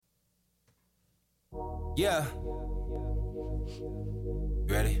Yeah.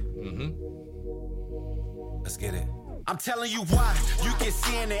 Ready? Mm-hmm. Let's get it. I'm telling you why. You can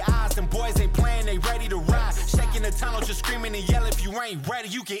see in their eyes, them boys ain't playing, they ready to ride. Shaking the tunnel, just screaming and yelling. If you ain't ready,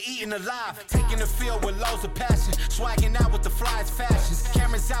 you get eaten alive. Taking the field with loads of passion. Swagging out with the flyest fashions.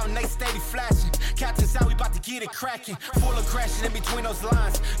 Cameras out and they steady flashing. Captains out, we about to get it cracking. Full of crashing in between those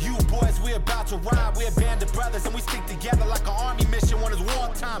lines. You boys, we about to ride. We a band of brothers and we stick together like an army mission when it's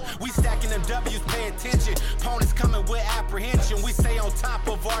wartime. We stacking them W's, pay attention. Opponents coming with apprehension. We stay on top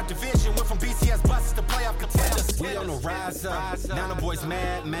of our division. Went from BCS buses to playoff contenders. We on the rise up. Now the boys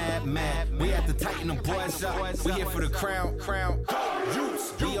mad. We have to tighten them boys up. We here for the crown.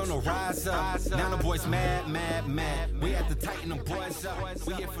 We on the rise up. Now the boys mad. We have to tighten them boys up.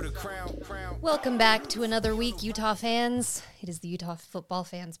 We here for the crown. Welcome back to another week, Utah fans. It is the Utah Football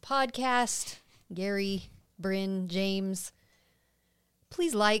Fans Podcast. Gary, Bryn, James.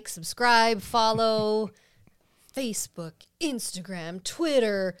 Please like, subscribe, follow Facebook, Instagram,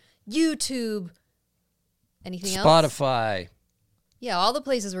 Twitter, YouTube. Anything else? Spotify. Yeah, all the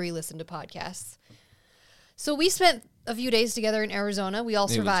places where you listen to podcasts. So we spent a few days together in Arizona. We all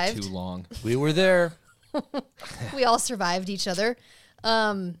survived. It was too long. We were there. We all survived each other.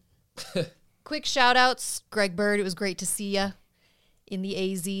 Quick shout outs. Greg Bird, it was great to see you in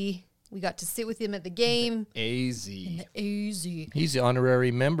the AZ. We got to sit with him at the game. AZ. In the AZ. He's the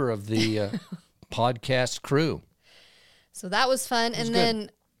honorary member of the podcast crew. So that was fun. And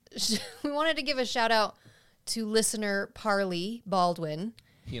then we wanted to give a shout out to listener Parley Baldwin.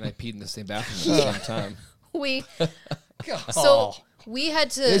 He and I peed in the same bathroom at the same time. So we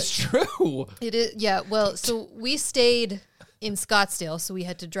had to. It's true. It is, yeah. Well, so we stayed in Scottsdale, so we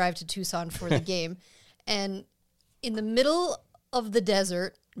had to drive to Tucson for the game, and in the middle of the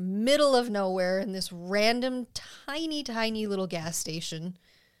desert, middle of nowhere, in this random tiny little gas station,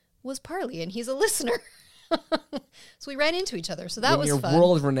 was Parley, and he's a listener. So we ran into each other. So that was fun. When you're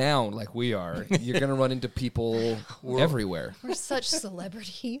world renowned like we are, you're going to run into people everywhere. We're such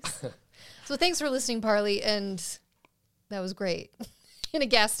celebrities. So thanks for listening, Parley, and that was great. In a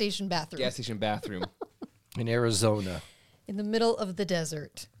gas station bathroom. Gas station bathroom. In Arizona. In the middle of the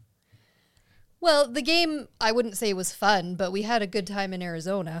desert. Well, the game, I wouldn't say was fun, but we had a good time in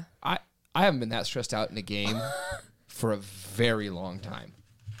Arizona. I haven't been that stressed out in a game for a very long time.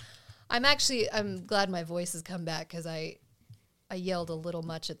 I'm glad my voice has come back because I yelled a little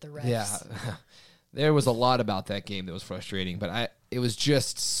much at the refs. Yeah. There was a lot about that game that was frustrating, but it was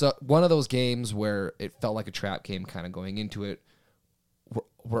just one of those games where it felt like a trap game kind of going into it.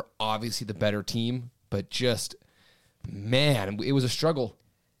 We're obviously the better team, but just, man, it was a struggle.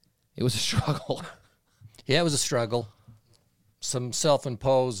 It was a struggle. Yeah, it was a struggle. Some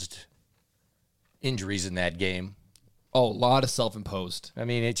self-imposed injuries in that game. Oh, a lot of self-imposed. I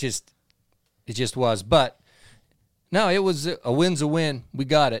mean, it just was. But, no, it was a win's a win. We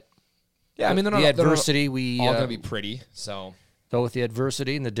got it. Yeah, I mean, the adversity, we all going to be pretty. So, though with the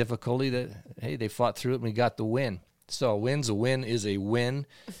adversity and the difficulty, they fought through it and we got the win. So, a win's a win is a win,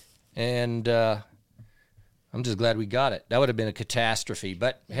 and I'm just glad we got it. That would have been a catastrophe,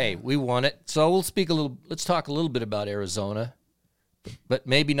 but hey, we won it. So let's talk a little bit about Arizona, but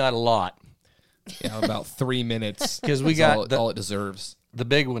maybe not a lot. Yeah, about 3 minutes because we got all it deserves. The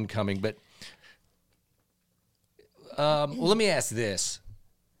big one coming, but well, let me ask this.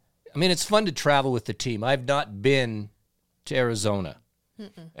 I mean, it's fun to travel with the team. I've not been to Arizona.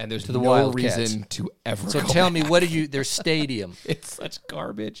 And there's to the no Wildcats. reason to ever So go tell back. me, their stadium. It's such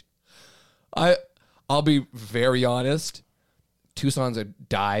garbage. I'll be very honest. Tucson's a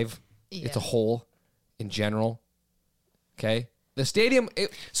dive. Yeah. It's a hole in general. Okay? The stadium...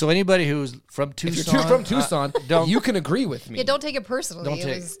 so anybody who's from Tucson... If you're from Tucson, you can agree with me. Yeah, don't take it personally.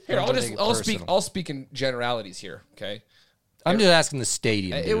 I'll speak in generalities here, okay? I'm just asking the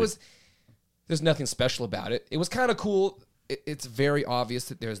stadium. There's nothing special about it. It was kind of cool. It's very obvious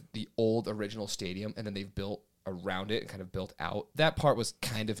that there's the old original stadium, and then they've built around it and kind of built out. That part was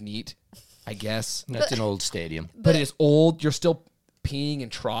kind of neat, I guess. That's an old stadium. But it is old. You're still peeing in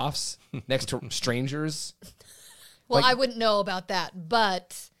troughs next to strangers. Well, I wouldn't know about that,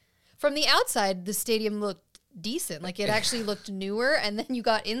 but from the outside, the stadium looked decent. Like, it actually looked newer, and then you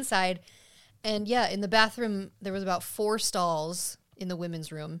got inside, and yeah, in the bathroom, there was about 4 stalls in the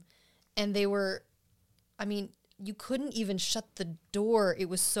women's room, and they were, I mean, you couldn't even shut the door. It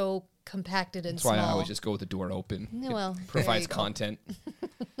was so compacted and small. That's why I always just go with the door open. Well, it provides content.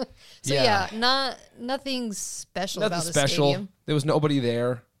 So nothing special about the special. stadium. There was nobody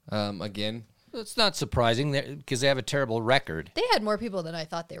there. Again, It's not surprising because they have a terrible record. They had more people than I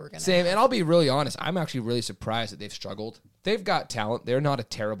thought they were going to. Same, and I'll be really honest. I'm actually really surprised that they've struggled. They've got talent. They're not a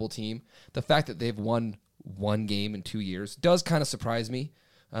terrible team. The fact that they've won one game in 2 years does kind of surprise me.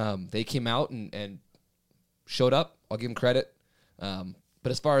 They came out and showed up. I'll give them credit.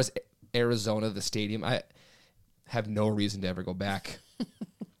 But as far as Arizona, the stadium, I have no reason to ever go back,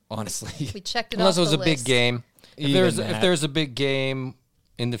 honestly. We checked it Unless off it was the a list. big game. Even If there's a big game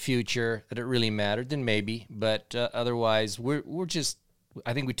in the future that it really mattered, then maybe. But otherwise, we're just,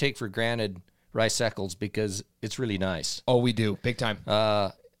 I think we take for granted Rice Eccles because it's really nice. Oh, we do. Big time.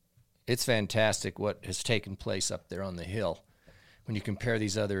 It's fantastic what has taken place up there on the hill. When you compare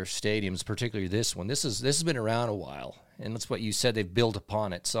these other stadiums, particularly this one, this has been around a while, and that's what you said, they've built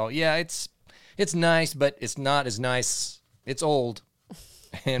upon it. So yeah, it's nice, but it's not as nice. It's old,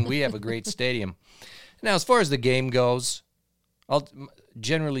 and we have a great stadium. Now, as far as the game goes,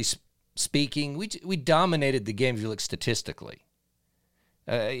 generally speaking, we dominated the game if you look statistically.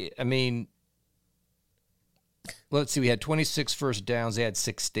 I mean, let's see, we had 26 first downs, they had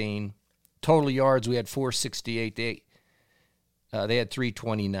 16. Total yards, we had 468. They had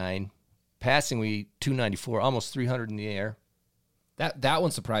 329. Passing, we 294, almost 300 in the air. That one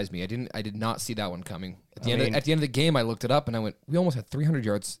surprised me. I did not see that one coming. At the end of the game, I looked it up and I went, we almost had 300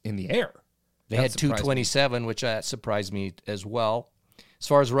 yards in the air. They had 227, which surprised me as well. As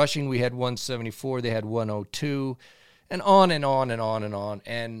far as rushing, we had 174. They had 102, and on and on and on and on.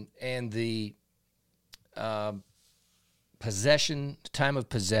 And the time of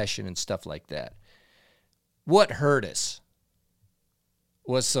possession and stuff like that. What hurt us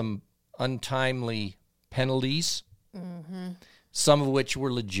was some untimely penalties, some of which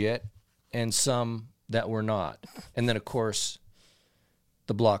were legit and some that were not. And then, of course,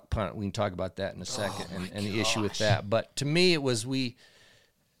 the block punt. We can talk about that in a second and the issue with that. But to me, it was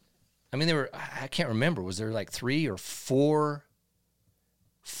I can't remember. Was there like 3 or 4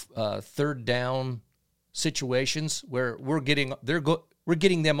 third down situations where we're getting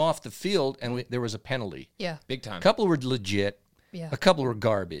them off the field and there was a penalty? Yeah. Big time. A couple were legit. Yeah. A couple were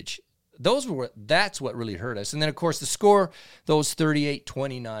garbage. That's what really hurt us. And then, of course, the score, those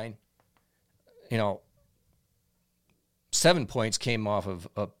 38-29, 7 points came off of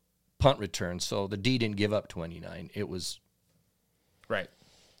a punt return, so the D didn't give up 29. It was, right.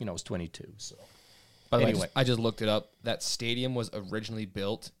 It was 22. So, by the anyway, way, I just looked it up. That stadium was originally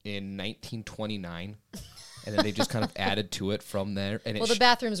built in 1929, and then they just kind of added to it from there. And the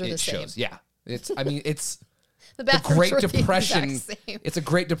bathrooms are the same. same. Yeah, it's the the bathrooms Great were Depression. the exact same. It's a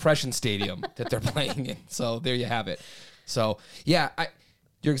Great Depression stadium that they're playing in. So there you have it. So yeah,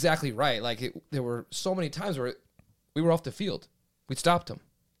 you're exactly right. Like there were so many times where we were off the field, we stopped them,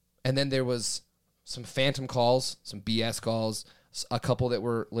 and then there was some phantom calls, some BS calls, a couple that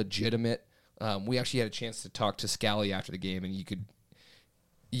were legitimate. We actually had a chance to talk to Scally after the game, and you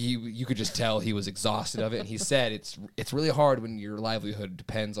could just tell he was exhausted of it. And he said it's really hard when your livelihood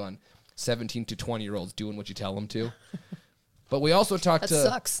depends on 17 to 20-year-olds doing what you tell them to. But we also talked to... That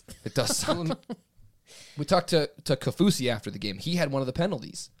sucks. It does suck. We talked to Kafusi after the game. He had one of the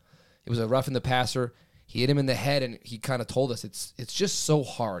penalties. It was a roughing the passer. He hit him in the head, and he kind of told us it's just so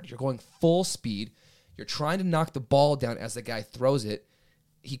hard. You're going full speed. You're trying to knock the ball down as the guy throws it.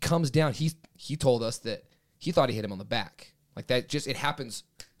 He comes down. He told us that he thought he hit him on the back. Like that, it happens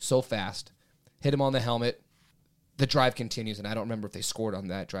so fast. Hit him on the helmet. The drive continues, and I don't remember if they scored on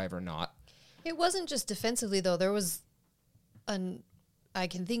that drive or not. It wasn't just defensively, though. There was I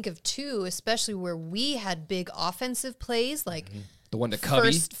can think of 2, especially where we had big offensive plays, like the one to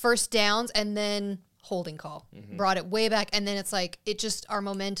Covey. First downs, and then holding call. Brought it way back, and then it's like our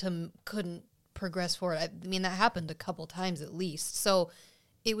momentum couldn't progress forward. I mean, that happened a couple times at least. So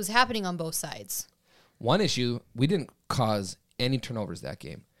it was happening on both sides. One issue, we didn't cause any turnovers that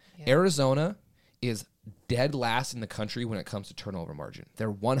game. Yeah. Arizona is dead last in the country when it comes to turnover margin.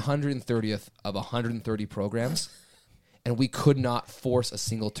 They're 130th of 130 programs, and we could not force a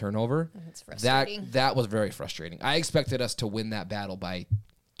single turnover. That's frustrating. That was very frustrating. I expected us to win that battle by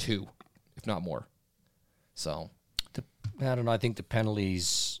 2, if not more. So, I don't know. I think the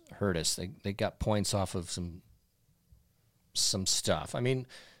penalties hurt us. They got points off of some stuff. I mean,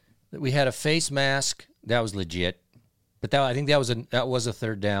 we had a face mask that was legit, but I think that was a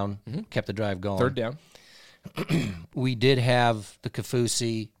third down. Kept the drive going. Third down. We did have the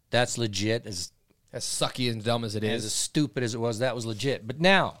Kafusi. That's legit. As sucky and dumb as it is. As stupid as it was, that was legit. But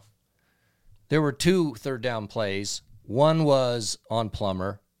now, there were 2 third down plays. One was on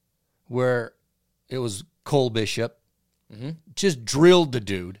Plummer, where it was Cole Bishop. Just drilled the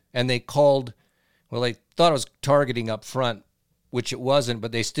dude, and they thought it was targeting up front, which it wasn't,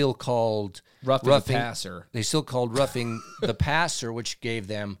 but they still called roughing the passer. They still called roughing the passer, which gave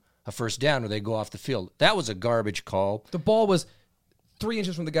them a first down, or they go off the field. That was a garbage call. The ball was 3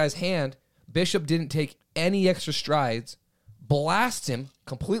 inches from the guy's hand. Bishop didn't take any extra strides. Blast him,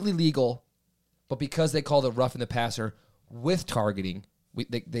 completely legal, but because they called it roughing the passer with targeting,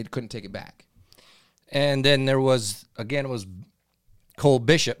 they couldn't take it back. And then there was, again, it was Cole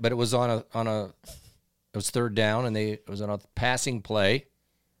Bishop, but it was it was third down, and it was on a passing play.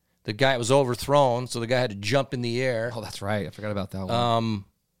 The guy was overthrown, so the guy had to jump in the air. Oh, that's right. I forgot about that one.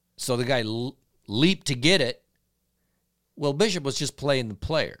 So the guy leaped to get it. Well, Bishop was just playing the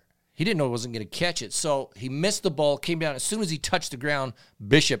player. He didn't know he wasn't going to catch it, so he missed the ball, came down. As soon as he touched the ground,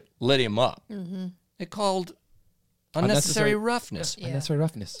 Bishop lit him up. Mm-hmm. It called unnecessary roughness. Yeah. Unnecessary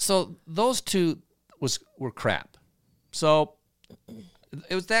roughness. So those two were crap. So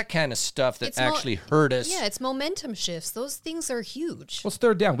it was that kind of stuff that actually hurt us. Yeah, it's momentum shifts. Those things are huge. Well, it's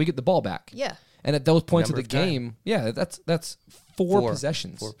third down. We get the ball back. Yeah. And at those points of the game, that's four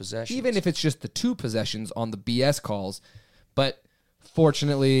possessions. 4 possessions. Even if it's just the 2 possessions on the BS calls. But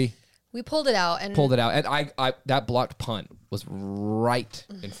fortunately, we pulled it out. And I that blocked punt was right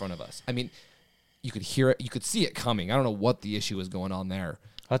in front of us. I mean, you could hear it. You could see it coming. I don't know what the issue was going on there.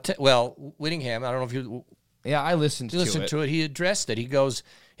 Whittingham, I don't know if you... Yeah, I listened to it. He addressed it. He goes,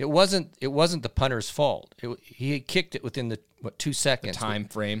 it wasn't the punter's fault. He had kicked it within the 2 seconds. The time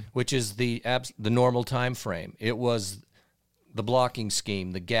frame, which is the normal time frame. It was the blocking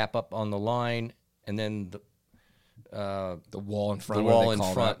scheme, the gap up on the line, and then the wall in front. The wall in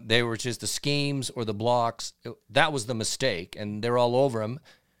front. They were just the schemes or the blocks. That was the mistake, and they're all over him.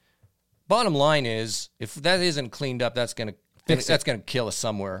 Bottom line is, if that isn't cleaned up, that's going to kill us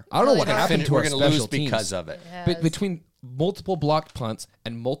somewhere. I don't know what happened to our special teams. We're going to lose because of it. But between multiple blocked punts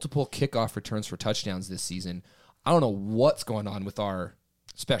and multiple kickoff returns for touchdowns this season, I don't know what's going on with our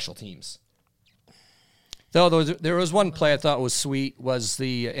special teams. Though there was one play I thought was sweet, was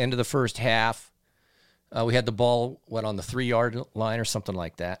the end of the first half. We had the ball, on the 3-yard line or something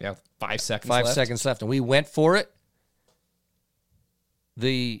like that. Yeah, 5 seconds left. 5 seconds left, and we went for it.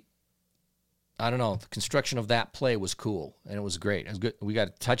 The construction of that play was cool, and it was great. It was good. We got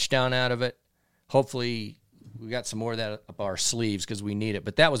a touchdown out of it. Hopefully, we got some more of that up our sleeves because we need it.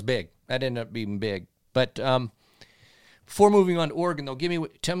 But that was big. That ended up being big. But before moving on to Oregon, though,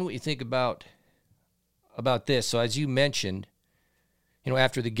 tell me what you think about this. So as you mentioned,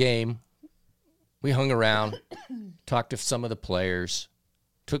 after the game, we hung around, talked to some of the players,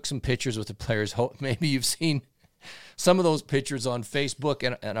 took some pictures with the players. Maybe you've seen some of those pictures on Facebook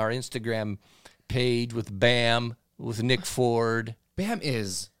and our Instagram page with Bam, with Nick Ford. Bam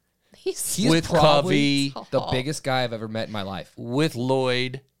is... He's with probably Covey, the biggest guy I've ever met in my life. With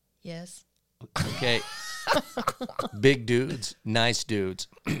Lloyd. Yes. Okay. Big dudes, nice dudes.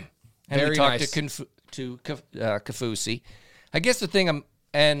 And Very we talked nice. to Kafusi. I guess the thing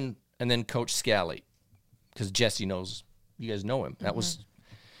and then Coach Scally, because Jesse knows, you guys know him. That was,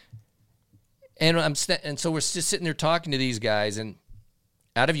 and so we're just sitting there talking to these guys, and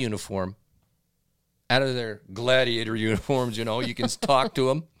out of uniform, out of their gladiator uniforms, you can talk to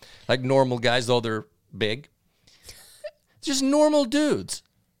them like normal guys, though they're big. Just normal dudes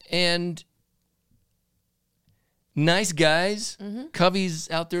and nice guys. Mm-hmm. Covey's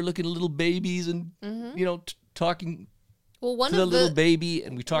out there looking at little babies and talking. Well, one to the little baby,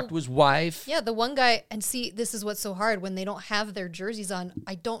 and we talked to his wife. Yeah, the one guy, and see, this is what's so hard when they don't have their jerseys on.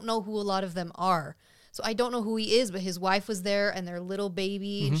 I don't know who a lot of them are. So I don't know who he is, but his wife was there and their little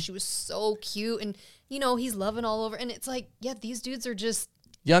baby, and she was so cute. And, he's loving all over. And it's like, yeah, these dudes are just...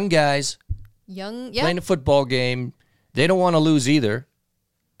 Young guys. Playing a football game. They don't want to lose either.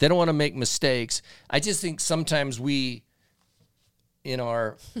 They don't want to make mistakes. I just think sometimes we, in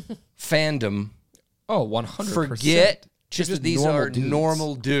our fandom... Oh, 100%. Forget... Just that these are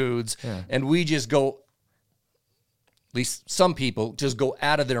normal dudes, and we just go, at least some people, just go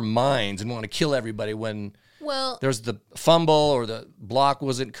out of their minds and want to kill everybody when there's the fumble or the block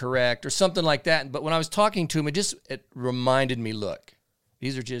wasn't correct or something like that. But when I was talking to him, it reminded me, look,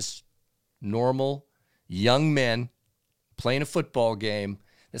 these are just normal young men playing a football game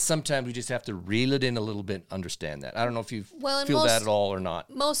that sometimes we just have to reel it in a little bit, understand that. I don't know if you feel that at all or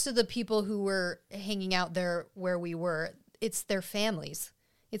not. Most of the people who were hanging out there where we were, it's their families.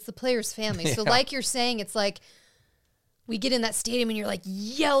 It's the players' families. So like you're saying, it's like we get in that stadium and you're like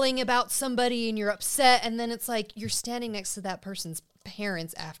yelling about somebody and you're upset, and then it's like you're standing next to that person's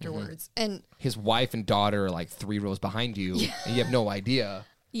parents afterwards. And his wife and daughter are like 3 rows behind you, and you have no idea.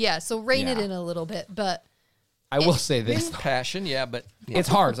 Yeah, so rein it in a little bit, but... I will say this. Passion, but... It's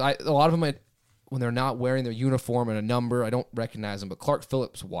hard. A lot of them, they're not wearing their uniform and a number. I don't recognize them, but Clark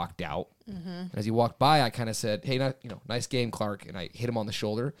Phillips walked out. And as he walked by, I kind of said, "Hey, nice game, Clark," and I hit him on the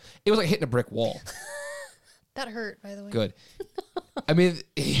shoulder. It was like hitting a brick wall. That hurt, by the way. Good. I mean,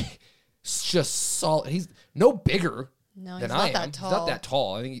 he's just solid. He's no bigger than I am. That tall. He's not that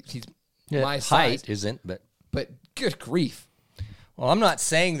tall. I think he's my size. Height isn't, but good grief. Well, I'm not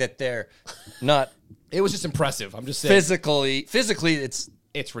saying that they're not. It was just impressive. I'm just saying. Physically,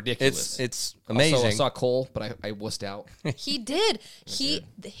 it's ridiculous. It's amazing. Also, I saw Cole, but I wussed out. He did.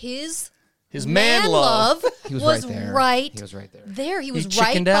 His man love. He was was right there. Right He was right there. there. He was He right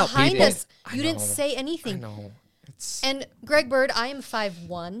chickened out. behind He did. us. You didn't say anything. I know. And Greg Bird, I am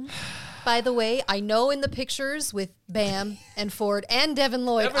 5'1". By the way, I know in the pictures with Bam and Ford and Devin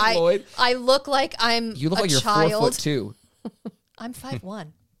Lloyd, I look like I'm You look a like you're child. 4'2". I'm 5'1".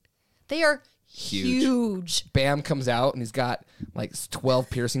 They are huge. Bam comes out and he's got like 12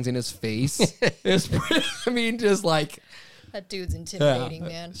 piercings in his face. Just like That dude's intimidating,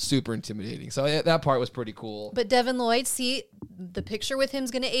 man. super intimidating. So that part was pretty cool. But Devin Lloyd, see, the picture with him's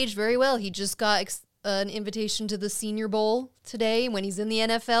going to age very well. He just got an invitation to the Senior Bowl today. When he's in the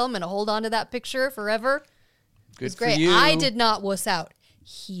NFL, I'm going to hold on to that picture forever. Good Great. for you. I did not wuss out.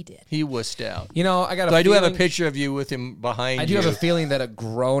 He did. He wussed out. I do have a picture of you with him behind you. I do have a feeling that a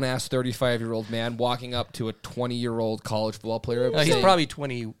grown-ass 35-year-old man walking up to a 20-year-old college football player. He's probably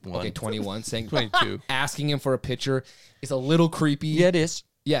 21. Okay, 21, saying 22. Asking him for a picture is a little creepy. Yeah, it is.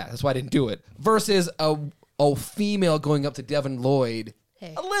 Yeah, that's why I didn't do it. Versus a female going up to Devin Lloyd,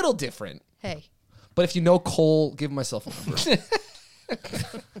 a little different. Hey. But if you know Cole, give him my cell phone number.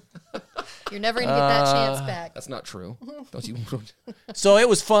 You're never going to get that chance back. That's not true. Don't you? So it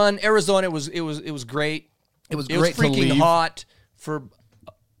was fun. Arizona, it was great. It was It was great to freaking leave. hot for.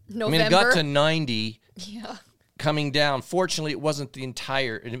 November. I mean, it got to 90. Yeah. Coming down. Fortunately, it wasn't the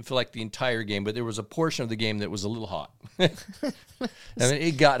entire. It didn't feel like the entire game, but there was a portion of the game that was a little hot. I mean,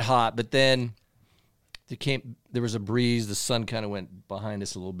 it got hot, but then there was a breeze. The sun kind of went behind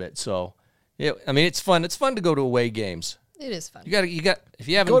us a little bit. So, yeah, I mean, it's fun. It's fun to go to away games. It is fun. You got. If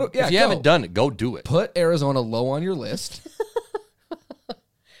you haven't done it, go do it. Put Arizona low on your list.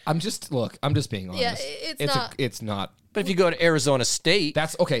 I'm just being honest. Yeah, it's not. But if you go to Arizona State,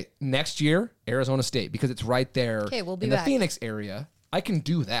 That's okay. Next year, Arizona State, because it's right there. Okay, we'll be in back. the Phoenix area. I can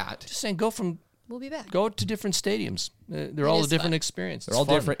do that. just saying, We'll be back. go to different stadiums. They're all a is different fun. experience. They're all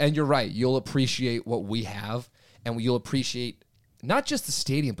different, and you're right. You'll appreciate what we have, and you'll appreciate not just the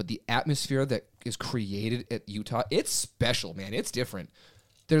stadium, but the atmosphere that is created at Utah. It's special, man. It's different.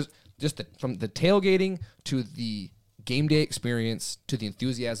 There's just from the tailgating to the game day experience to the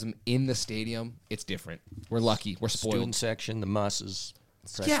enthusiasm in the stadium. It's different. We're lucky. We're spoiled. Student section, the musses.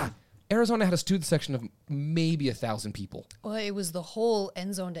 Section. Yeah. Arizona had a student section of maybe 1,000 people. Well, it was the whole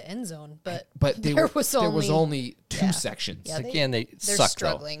end zone to end zone, but there was only two Yeah. sections. Yeah, Again, they're suck,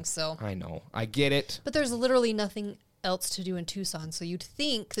 struggling. So, I know. I get it. but there's literally nothing else to do in Tucson, so you'd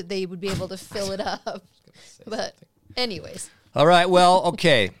think that they would be able to fill it up. But, anyways, All right, well,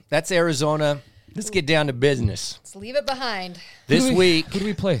 okay. That's Arizona. Let's get down to business. let's leave it behind. This week, Who do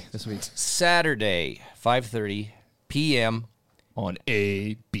we play this week? Saturday, 5:30 p.m. On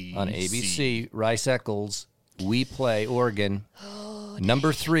ABC. on ABC, Rice Eccles, we play Oregon.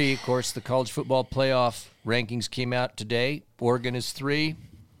 Number 3, of course, the college football playoff rankings came out today. Oregon is 3.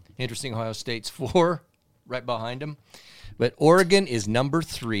 Interesting, Ohio State's 4, right behind them. But Oregon is number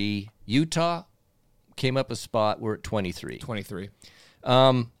 3. Utah came up a spot. We're at 23. 23.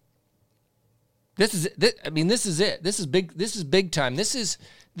 This is it. I mean, this is it. This is big. This is big time. This is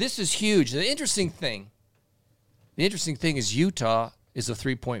huge. The interesting thing is Utah is a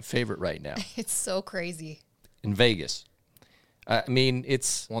 3-point favorite right now It's so crazy. in Vegas. I mean,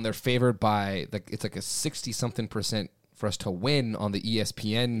 it's Well, they're favored by, it's like a 60-something% for us to win on the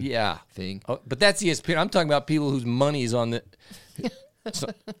ESPN thing. Oh, but that's ESPN. I'm talking about people whose money is on the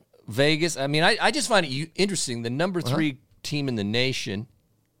Vegas. I mean, I just find it interesting. The number 3 team in the nation.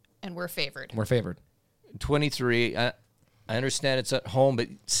 And we're favored. We're favored. 23. I understand it's at home, but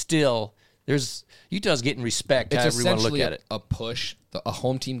still, Utah's getting respect. It's However you want to look essentially at it. a push. A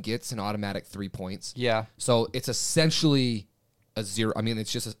home team gets an automatic 3 points. Yeah. So it's essentially a 0. I mean,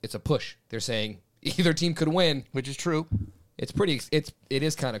 it's a push. They're saying either team could win, Which is true. it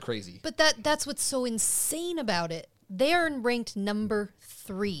is kind of crazy. But that's what's so insane about it. They are ranked number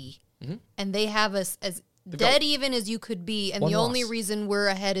 3, and they have us as dead even as you could be, and One the only loss. reason we're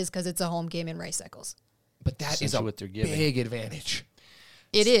ahead is because it's a home game in Rice Eccles. But that is a Essentially what they're giving. big advantage.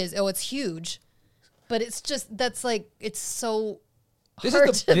 It is. Oh, it's huge. But it's just, it's so This hard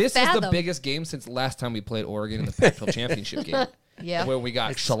is to the fathom. biggest game since last time we played Oregon in the Pac-12 championship game. Yeah. where we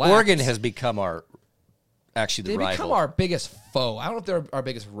got shellacked. Oregon has become the They rival. become our biggest foe. I don't know if they're our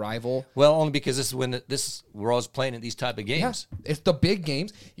biggest rival. Well, only because this is when we're always playing at these type of games. Yeah, it's the big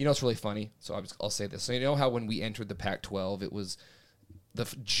games. You know, it's really funny. So I'll say this. So you know how when we entered the Pac-12, it was the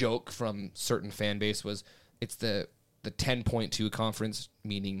joke from certain fan base was it's the 10.2 conference,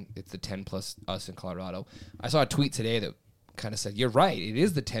 meaning it's the 10 plus us in Colorado. I saw a tweet today that kind of said, you're right, it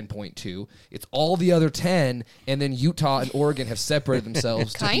is the 10.2. It's all the other 10, and then Utah and Oregon have separated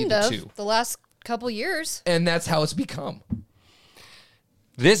themselves to be the 2. The last couple years. And that's how it's become.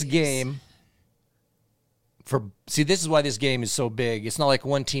 This game, this is why this game is so big. It's not like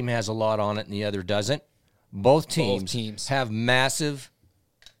one team has a lot on it and the other doesn't. Both teams have massive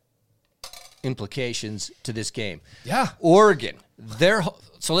implications to this game. Yeah. Oregon,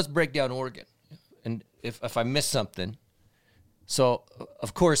 so let's break down Oregon. And if I miss something, so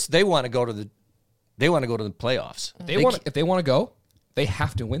of course they want to go to the playoffs. If they want to go, they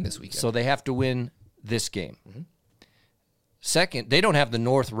have to win this weekend. So they have to win this game. Mm-hmm. Second, they don't have the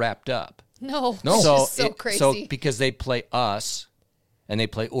North wrapped up. No. So crazy. So because they play us and they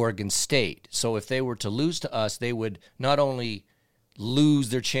play Oregon State. So if they were to lose to us, they would not only lose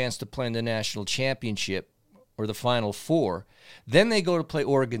their chance to play in the national championship or the Final Four, then they go to play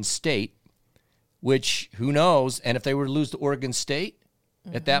Oregon State, which who knows? And if they were to lose to Oregon State,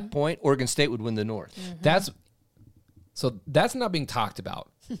 at that point, Oregon State would win the North. Mm-hmm. That's not being talked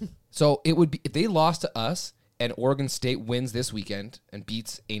about. So it would be if they lost to us and Oregon State wins this weekend and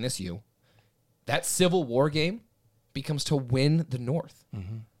beats ASU, that Civil War game becomes to win the North.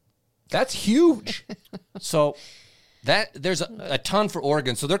 Mm-hmm. That's huge. So there's a ton for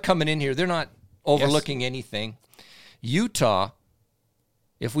Oregon. So they're coming in here. They're not overlooking anything. Utah,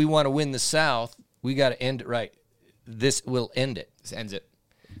 if we want to win the South, we got to end it right. This will end it. This ends it.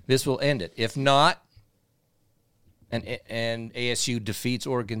 This will end it. If not, and ASU defeats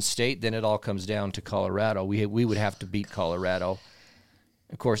Oregon State, then it all comes down to Colorado. We would have to beat Colorado.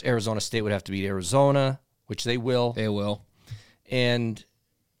 Of course, Arizona State would have to beat Arizona, which they will. They will. And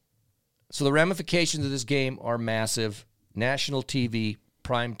so the ramifications of this game are massive. National TV,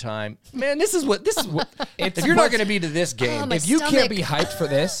 prime time. Man, this is what if you're not going to be to this game, if you can't be hyped for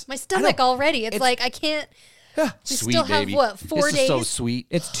this, my stomach already. It's like I can't. We sweet, still have baby. 4 this days? Is so sweet.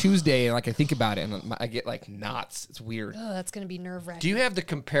 It's Tuesday, and like I think about it, and I get like knots. It's weird. Oh, that's going to be nerve-wracking. Do you have the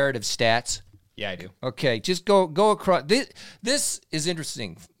comparative stats? Yeah, I do. Okay, just go across. This is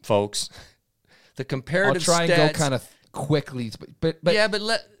interesting, folks. The comparative I'll try stats. and go kind of quickly, but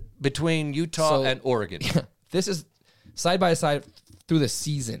between Utah and Oregon. This is side by side through the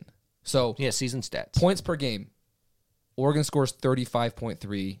season. So season stats. Points per game. Oregon scores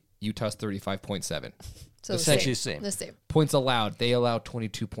 35.3. Utah's 35.7. So essentially the same. Points allowed. They allow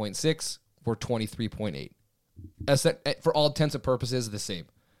 22.6. We're 23.8. For all intents and purposes, the same.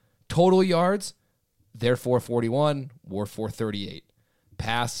 Total yards, they're 441. We're 438.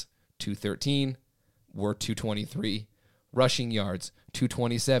 Pass, 213. We're 223. Rushing yards,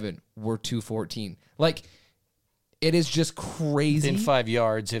 227. We're 214. Like, it is just crazy. Within 5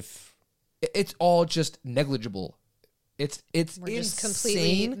 yards, it's all just negligible. It's We're just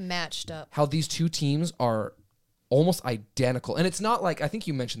completely matched up. How these two teams are almost identical. And it's not like, I think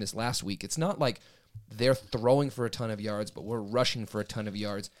you mentioned this last week, it's not like they're throwing for a ton of yards, but we're rushing for a ton of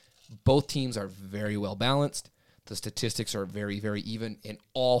yards. Both teams are very well balanced. The statistics are very, very even in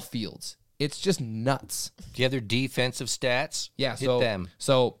all fields. It's just nuts. do you have their defensive stats? Yeah, Hit them.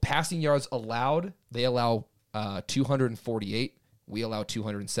 So passing yards allowed, they allow 248. We allow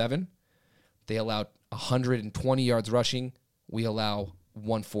 207. They allow 120 yards rushing. We allow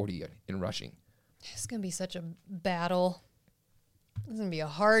 140 in rushing. It's going to be such a battle. It's going to be a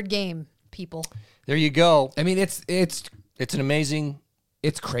hard game, people. There you go. I mean, it's an amazing.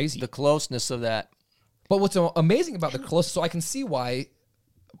 It's crazy. The closeness of that. But what's amazing about the close, so I can see why,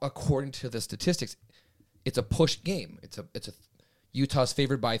 according to the statistics, it's a push game. It's a Utah's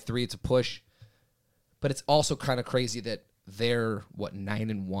favored by 3. It's a push, but it's also kind of crazy that they're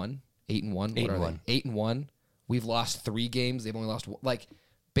 9-1, 8-1, 8-1. We've lost 3 games. They've only lost one. Like,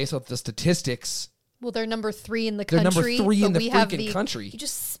 based off the statistics. Well, they're number 3 in the country. They're number 3 in the freaking country. You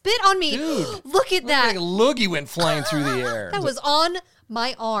just spit on me. Dude, look at that. Like a loogie went flying through the air. That was on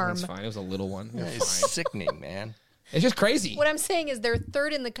my arm. That's fine. It was a little one. It's sickening, man. It's just crazy. What I'm saying is they're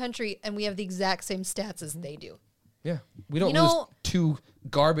 3rd in the country, and we have the exact same stats as they do. Yeah. We don't lose 2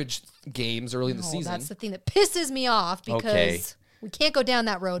 garbage games early in the season. That's the thing that pisses me off because we can't go down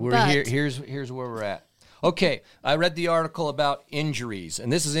that road. Here's where we're at. Okay, I read the article about injuries,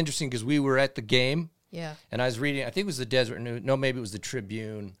 and this is interesting because we were at the game. Yeah. And I was reading, I think it was the Desert News, no, maybe it was the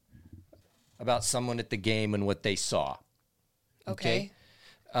Tribune, about someone at the game and what they saw. Okay.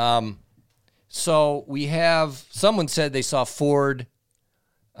 So we have, someone said they saw Ford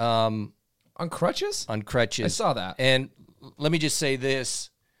On crutches? on crutches. I saw that. And let me just say this.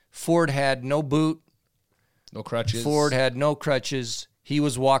 Ford had no boot. No crutches. Ford had no crutches. He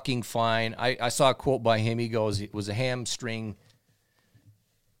was walking fine. I saw a quote by him. He goes, it was a hamstring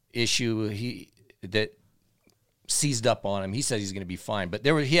issue that seized up on him. He said he's going to be fine. But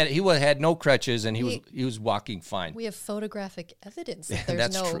he had no crutches, and he was walking fine. We have photographic evidence that there's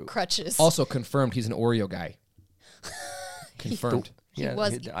That's no true. crutches. Also confirmed he's an Oreo guy. Confirmed. He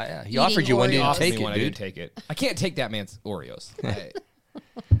was he offered you one, Oreos. didn't Offered take me it, one, I dude. didn't take it. I can't take that man's Oreos.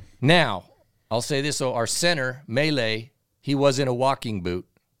 Now, I'll say this, though. Our center, Melee, he was in a walking boot.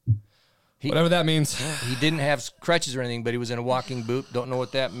 Whatever that means. He didn't have crutches or anything, but he was in a walking boot. Don't know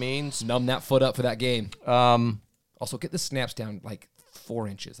what that means. Numb that foot up for that game. Also, get the snaps down like 4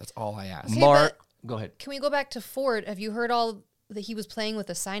 inches. That's all I ask. Okay, Go ahead. Can we go back to Ford? Have you heard all that he was playing with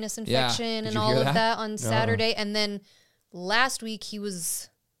a sinus infection Did and you all hear of that? that on Saturday? And then last week he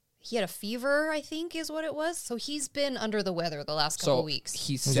had a fever, I think is what it was. So he's been under the weather the last couple weeks.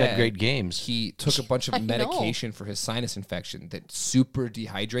 He He's had said great games. he took a bunch I of know. medication for his sinus infection that super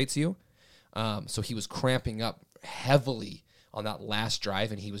dehydrates you. So he was cramping up heavily on that last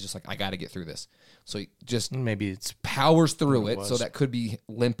drive, and he was just like, I got to get through this. So he just Maybe it's powers through it. So was. that could be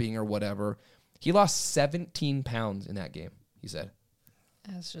limping or whatever. He lost 17 pounds in that game, he said.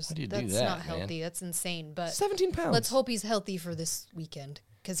 That's just How do you do that's that, not man? healthy. That's insane. But 17 pounds. let's hope he's healthy for this weekend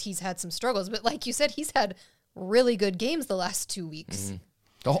because he's had some struggles. But like you said, he's had really good games the last 2 weeks.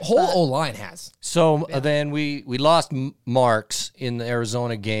 The whole O-line has. So then we lost Marks in the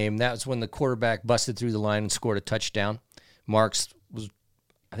Arizona game. That was when the quarterback busted through the line and scored a touchdown. Marks was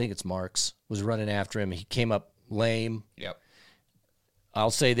running after him. He came up lame. Yep.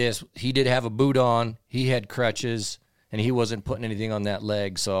 I'll say this. He did have a boot on. He had crutches, and he wasn't putting anything on that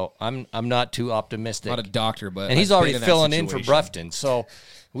leg. So I'm not too optimistic. Not a doctor, but and he's I've already been in that filling in for situation. Brufton. So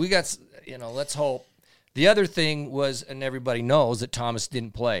we got, let's hope. The other thing was, and everybody knows, that Thomas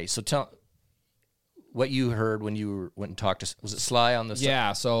didn't play. So tell what you heard when you went and talked to, was it Sly on the side?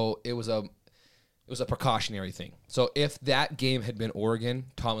 Yeah, so it was a precautionary thing. So if that game had been Oregon,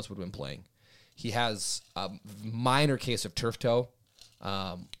 Thomas would have been playing. He has a minor case of turf toe.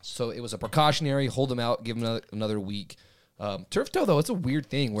 So it was a precautionary, hold him out, give him another week. Turf toe, though, it's a weird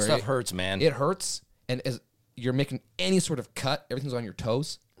thing where Stuff hurts, man. It hurts, and as you're making any sort of cut, everything's on your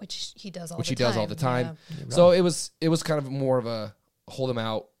toes. Which he does all Which the he time. does all the time. Yeah. So it was kind of more of a hold him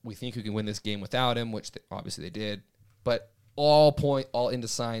out. We think we can win this game without him, which obviously they did. But all into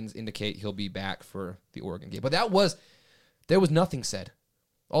signs indicate he'll be back for the Oregon game. But there was nothing said.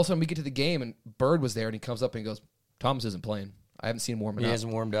 All of a sudden we get to the game and Bird was there and he comes up and he goes, Thomas isn't playing. I haven't seen him warming He up.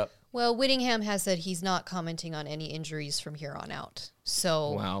 hasn't warmed up. Well, Whittingham has said he's not commenting on any injuries from here on out.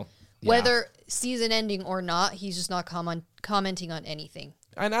 So Wow. Yeah. whether season ending or not, he's just not commenting on anything.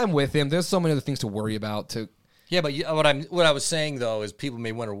 And I'm with him. There's so many other things to worry about. Yeah, but what I was saying though is people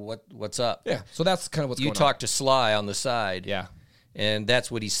may wonder what's up. Yeah. So that's kind of what's You going on. talked to Sly on the side. Yeah. And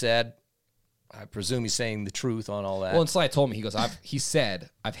that's what he said. I presume he's saying the truth on all that. Well, and Sly told me, he goes, he said,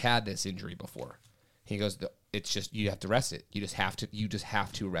 I've had this injury before. He goes, it's just, you have to rest it. You just have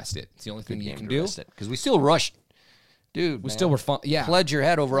to rest it. It's the only thing you can do. Because we still rushed. Dude, We still were fun. Yeah. Pledger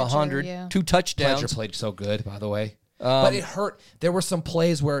had over 100, yeah. 2 touchdowns. Pledger played so good, by the way. But it hurt. There were some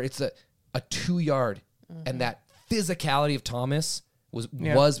plays where it's a 2-yard, and that physicality of Thomas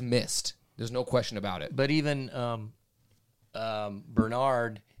was missed. There's no question about it. But even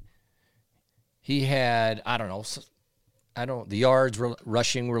Bernard, he had, the yards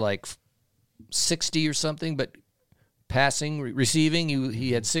rushing were like 60 or something, but passing, receiving,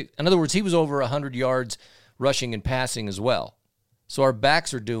 he had 6. In other words, he was over 100 yards rushing and passing as well. So our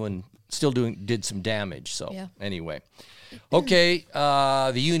backs are did some damage. So anyway, okay,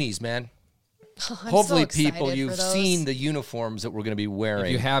 the unis, man. Hopefully, people, you've seen the uniforms that we're going to be wearing.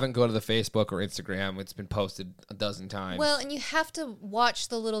 If you haven't, go to the Facebook or Instagram. It's been posted a dozen times. Well, and you have to watch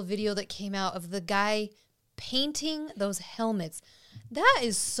the little video that came out of the guy painting those helmets. That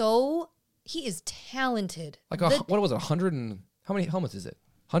is he is talented. Like, what was it, 100 and, how many helmets is it?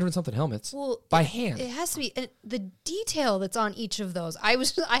 100 and something helmets by hand. It has to be. And the detail that's on each of those. I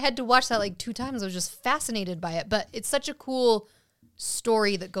had to watch that like 2 times. I was just fascinated by it. But it's such a cool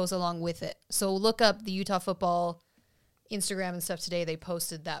story that goes along with it. So look up the Utah football Instagram and stuff today. They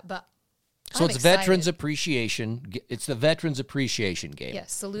posted that. But so I'm it's excited. Veterans Appreciation. It's the Veterans Appreciation game.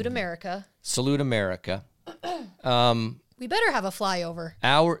 Yes, Salute America. Salute America. We better have a flyover.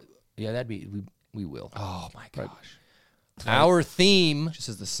 That'd be, we will. Oh, my gosh. Our theme, Just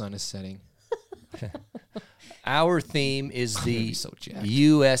as the sun is setting. Our theme is the so jacked.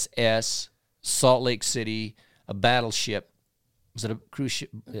 USS Salt Lake City, a battleship. Was it a cruise ship?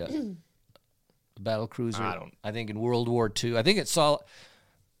 Yeah. A battle cruiser. I think in World War II. I think it saw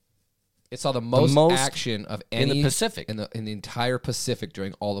the most action of any in the Pacific. In the entire Pacific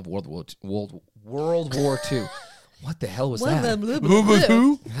during all of World War II. What the hell was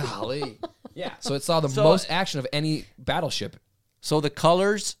that? Golly. Yeah. So it saw the most action of any battleship. So the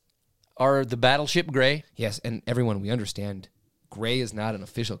colors are the battleship gray. Yes, and everyone, we understand gray is not an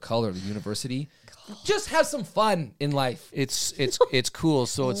official color of the university. Just have some fun in life. It's cool.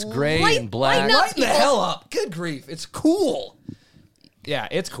 So it's gray and black. Lighten the hell up. Good grief. It's cool. Yeah,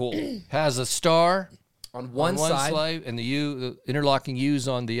 it's cool. Has a star on one side and the interlocking U's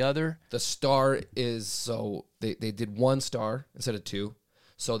on the other. The star is, so they did one star instead of two,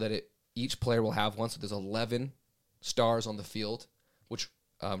 so that each player will have one. So there's 11 stars on the field, which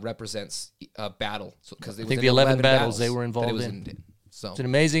represents a battle. So because I think the 11 battles they were involved in. So it's an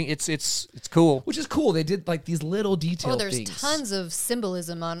amazing. It's cool. Which is cool. They did like these little detail things. There's tons of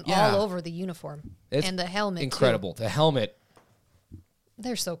symbolism on all over the uniform and the helmet. Incredible. Too. The helmet.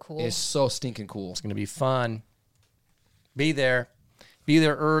 They're so cool. It's so stinking cool. It's going to be fun. Be there. Be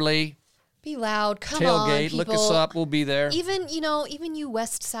there early. Be loud. Come Tailgate. on, people. Look us up. We'll be there. Even you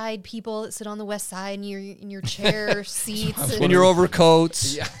West Side people that sit on the West Side in your chair seats. In your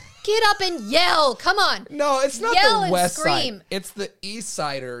overcoats. Yeah. Get up and yell. Come on. No, it's not Yell the West and scream. Side. It's the East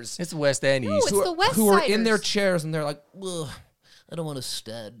Siders. It's the West and No, East. it's the West who are in Siders. their chairs and they're like, ugh, I don't want to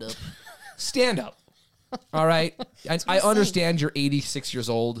stand up. Stand up. All right? I understand you're 86 years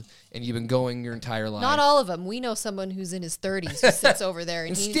old and you've been going your entire life. Not all of them. We know someone who's in his 30s who sits over there.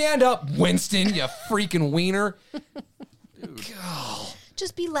 And stand up, Winston, you freaking wiener.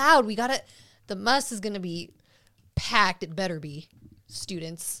 Just be loud. The muss is going to be packed. It better be.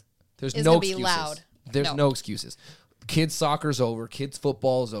 Students. There's It's no gonna be excuses. loud. There's no excuses. Kids soccer's over. Kids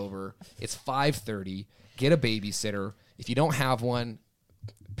football's over. It's 5:30. Get a babysitter. If you don't have one,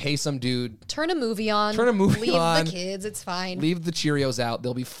 pay some dude. Turn a movie on. Leave on. The kids. It's fine. Leave the Cheerios out.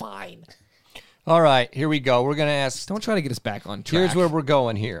 They'll be fine. All right, here we go. We're going to ask. Don't try to get us back on track. Here's where we're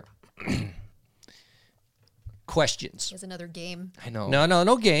going here. Questions. Here's another game. I know.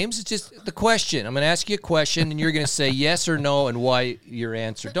 No games. It's just the question. I'm going to ask you a question, and you're going to say yes or no and why your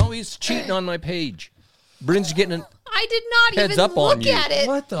answer. Don't be cheating on my page. Bryn's getting I did not heads even up on look you. at it.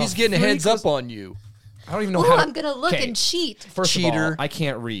 What the He's getting a freak heads up on you. I don't even know Oh, how I'm going to look and cheat. First of Cheater. all, I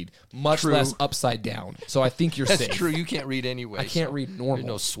can't read, much True. less upside down. So I think you're That's safe. true. You can't read anyway. I can't read normal. There's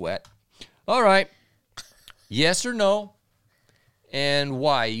no sweat. All right. Yes or no, and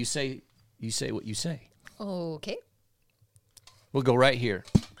why? You say what you say. Okay. We'll go right here.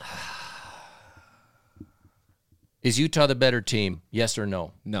 Is Utah the better team? Yes or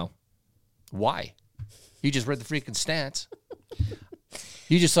no? No. Why? You just read the freaking stats.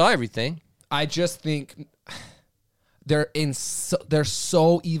 You just saw everything. I just think they're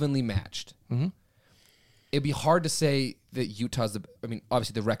so evenly matched. Mm-hmm. It'd be hard to say that Utah's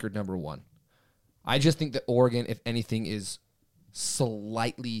obviously the record number one. I just think that Oregon, if anything, is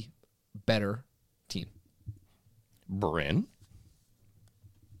slightly better team. Bryn?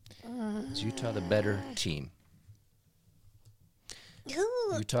 Is Utah the better team?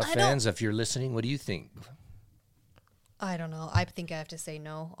 Utah fans, if you're listening, what do you think? I don't know. I think I have to say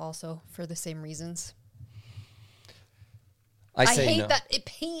no also for the same reasons. I say hate no. that. It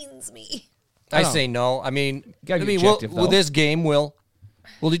pains me. I say no. I mean, Gotta be objective, though. this game will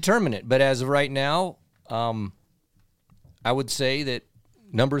determine it. But as of right now, I would say that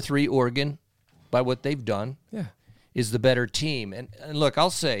number 3 Oregon, by what they've done, is the better team. And look,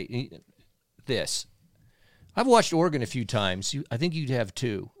 I'll say this. I've watched Oregon a few times. I think you'd have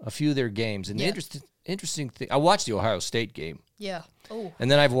too. A few of their games. And the interesting thing, I watched the Ohio State game. Yeah. Oh. And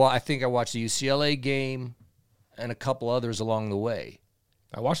then I think I watched the UCLA game and a couple others along the way.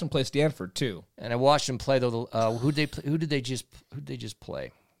 I watched them play Stanford too. And I watched them play who did they just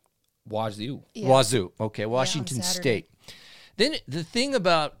play? Wazoo. Yeah. Wazoo. Okay, Washington on Saturday. State. Then the thing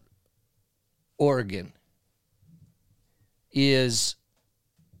about Oregon is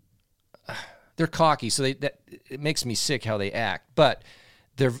they're cocky, so it makes me sick how they act. But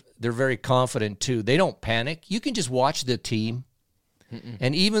they're very confident too. They don't panic. You can just watch the team,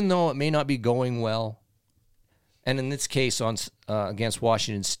 and even though it may not be going well, and in this case against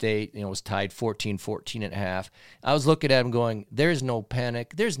Washington State, it was tied 14-14 at half. I was looking at them going, "There's no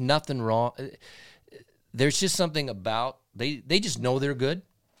panic. There's nothing wrong. There's just something about they just know they're good."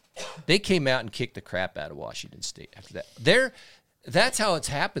 They came out and kicked the crap out of Washington State after that. That's how it's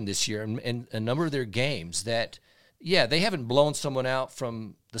happened this year in a number of their games. That, they haven't blown someone out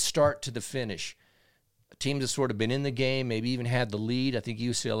from the start to the finish teams have sort of been in the game, maybe even had the lead. I think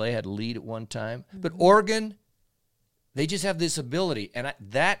UCLA had a lead at one time. Mm-hmm. But Oregon, they just have this ability. And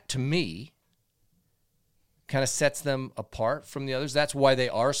that, to me, kind of sets them apart from the others. That's why they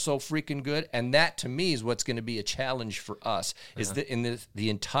are so freaking good. And that, to me, is what's going to be a challenge for us, is that in the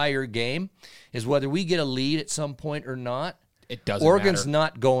entire game, is whether we get a lead at some point or not. It doesn't Oregon's matter.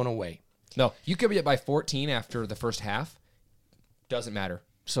 not going away. No, you could be up by 14 after the first half. Doesn't matter.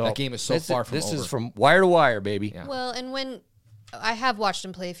 So that game is so far from over. This is from wire to wire, baby. Yeah. Well, and when I have watched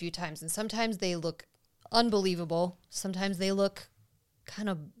them play a few times, and sometimes they look unbelievable. Sometimes they look kind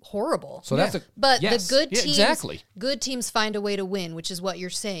of horrible. So that's but yes. the good teams, exactly. Good teams find a way to win, which is what you're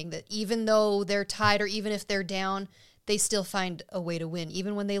saying. That even though they're tied or even if they're down, they still find a way to win,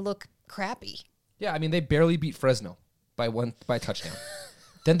 even when they look crappy. Yeah, I mean, they barely beat Fresno by a touchdown.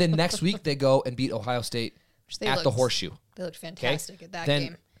 Then the next week they go and beat Ohio State at the Horseshoe. They looked fantastic at that then,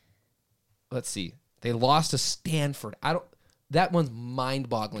 game. Let's see. They lost to Stanford. That one's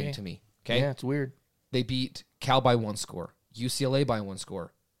mind-boggling to me. Okay? Yeah, it's weird. They beat Cal by 1 score. UCLA by 1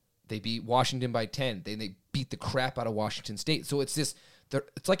 score. They beat Washington by 10. They beat the crap out of Washington State. So it's this.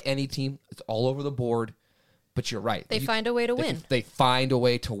 It's like any team. It's all over the board. But you're right. They find a way to win. They find a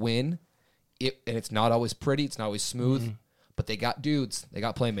way to win. And it's not always pretty. It's not always smooth. Mm-hmm. But they got dudes. They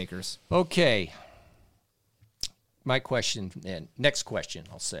got playmakers. Okay. My question, and next question,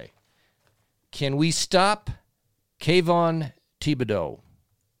 I'll say. Can we stop Kayvon Thibodeaux?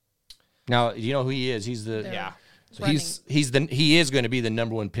 Now, you know who he is. He's the... Yeah. So he is going to be the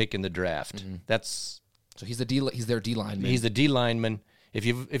number 1 pick in the draft. Mm-hmm. He's their D lineman. He's the D lineman. If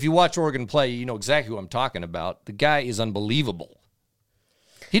you watch Oregon play, you know exactly who I'm talking about. The guy is unbelievable.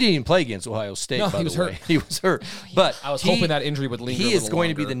 He didn't even play against Ohio State. No, by he the was way. hurt. He was hurt. But I was hoping that injury would linger. He is going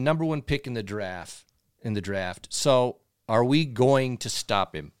to be longer. the number 1 pick in the draft. So, are we going to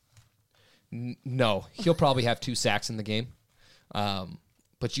stop him? No, he'll probably have 2 sacks in the game.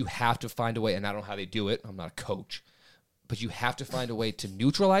 But you have to find a way, and I don't know how they do it. I'm not a coach. But you have to find a way to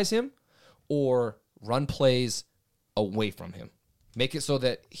neutralize him or run plays away from him. Make it so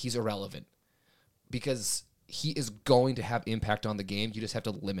that he's irrelevant. Because he is going to have impact on the game. You just have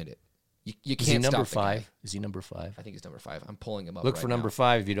to limit it. You can't stop. Is he number 5? Is he number 5? I think he's number 5. I'm pulling him up. Look for number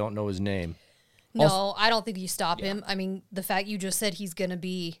 5 if you don't know his name. No, I don't think you stop him. I mean, the fact you just said he's going to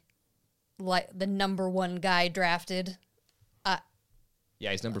be like the number 1 guy drafted. Yeah,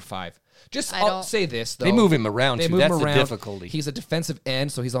 he's number 5. I'll say this, though. They move him around, too. That's the difficulty. He's a defensive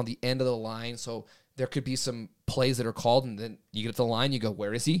end, so he's on the end of the line. So there could be some plays that are called, and then you get to the line, you go,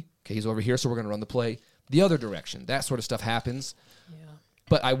 where is he? Okay, he's over here, so we're going to run the play the other direction. That sort of stuff happens. Yeah.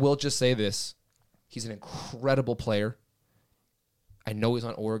 But I will just say this. He's an incredible player. I know he's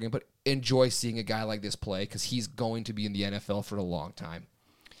on Oregon, but enjoy seeing a guy like this play because he's going to be in the NFL for a long time.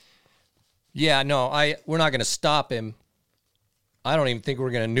 Yeah, no, we're not going to stop him. I don't even think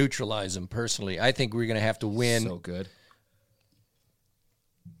we're going to neutralize him personally. I think we're going to have to win. So good.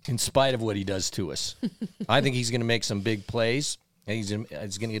 In spite of what he does to us. I think he's going to make some big plays, and he's going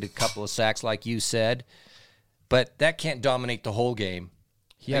to get a couple of sacks like you said. But that can't dominate the whole game.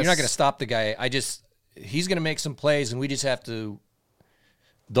 You're not going to stop the guy. He's going to make some plays, and we just have to,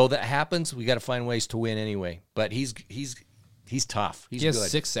 though that happens, we got to find ways to win anyway. But he's tough. He has good.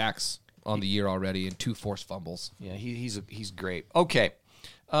 6 sacks on the year already and 2 forced fumbles. Yeah, he's great. Okay.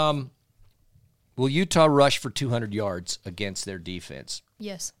 Will Utah rush for 200 yards against their defense?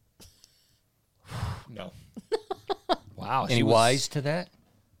 Yes. No. Wow. Any wise to that?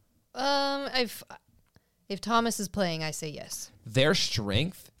 If Thomas is playing, I say yes. Their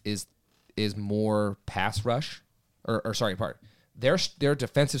strength is more pass rush, Their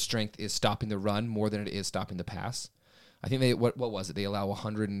defensive strength is stopping the run more than it is stopping the pass. I think what was it? They allow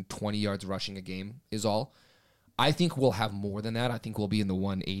 120 yards rushing a game is all. I think we'll have more than that. I think we'll be in the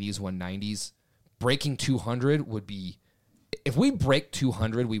 180s, 190s. Breaking 200 would be... If we break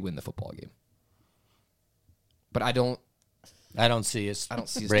 200, we win the football game. But I don't see us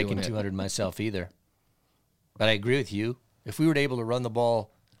breaking doing 200 myself either. But I agree with you. If we were able to run the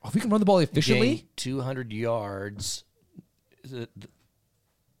ball... If we can run the ball efficiently... 200 yards...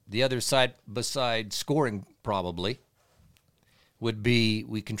 The other side, besides scoring probably, would be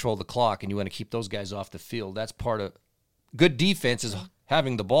we control the clock, and you want to keep those guys off the field. That's part of good defense is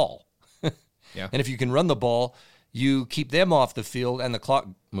having the ball. Yeah. And if you can run the ball, you keep them off the field, and the clock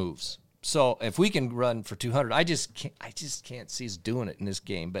moves. So if we can run for 200, I just can't see us doing it in this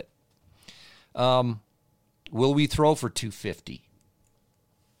game. But will we throw for 250?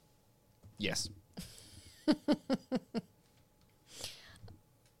 Yes.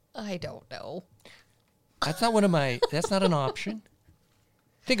 I don't know. That's not one of my. That's not an option.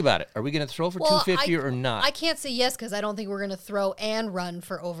 Think about it. Are we going to throw for 250 or not? I can't say yes because I don't think we're going to throw and run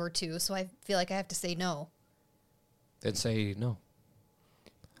for over 2. So I feel like I have to say no. Then say no.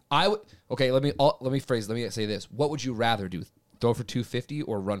 I would. Okay, let me say this. What would you rather do? Throw for 250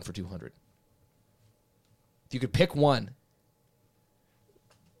 or run for 200? If you could pick one.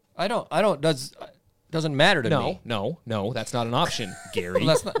 Doesn't matter to me. No, that's not an option, Gary. Well,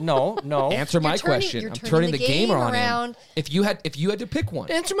 that's not, no. Answer my question. I'm turning the game around. Him. If you had to pick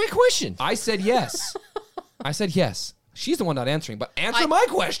one. Answer my question. I said yes. She's the one not answering, but answer my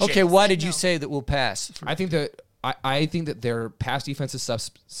question. Okay, why did you say that we'll pass? I think that their pass defense is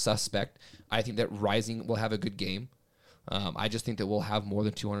suspect. I think that Rising will have a good game. I just think that we'll have more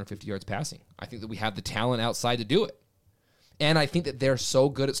than 250 yards passing. I think that we have the talent outside to do it. And I think that they're so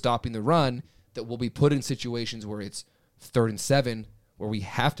good at stopping the run that we'll be put in situations where it's 3rd and 7 where we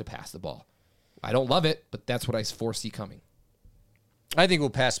have to pass the ball. I don't love it, but that's what I foresee coming. I think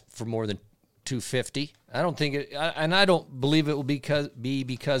we'll pass for more than 250. I don't think it, and I don't believe it will be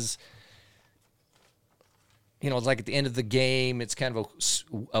because it's like at the end of the game, it's kind of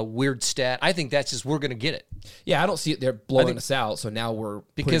a weird stat. I think that's just we're going to get it. Yeah, I don't see it. They're blowing us out, so now we're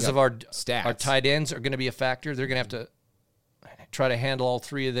because of our stats. Our tight ends are going to be a factor. They're going to have to try to handle all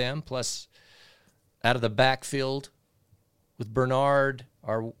 3 of them, plus out of the backfield with Bernard,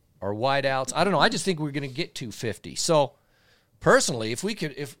 our wideouts. I don't know. I just think we're going to get 250. So personally, if we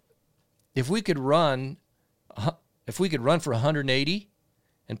could run for 180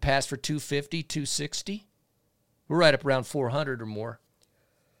 and pass for 250, 260, we're right up around 400 or more.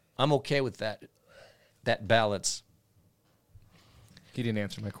 I'm okay with that balance. He didn't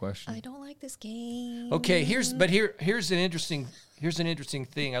answer my question. I don't like this game. Okay, here's an interesting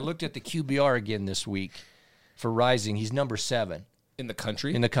thing. I looked at the QBR again this week for Rising. He's number 7 in the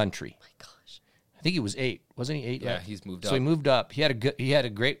country. Oh my gosh, I think he was 8. Wasn't he 8? Yeah, he's moved up. So he moved up. He had a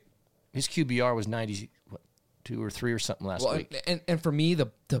great. His QBR was 92 or 3 or something last week. And for me,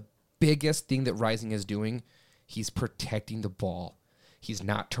 the biggest thing that Rising is doing, he's protecting the ball. He's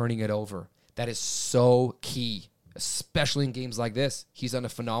not turning it over. That is so key. Especially in games like this. He's done a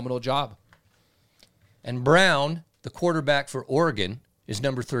phenomenal job. And Brown, the quarterback for Oregon, is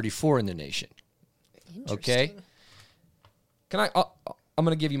number 34 in the nation. Okay? I'm going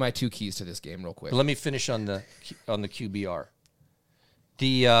to give you my 2 keys to this game real quick. But let me finish on the QBR.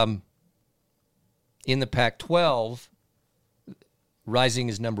 In the Pac-12, Rising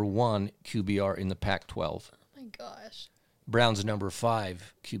is number 1 QBR in the Pac-12. Oh my gosh. Brown's number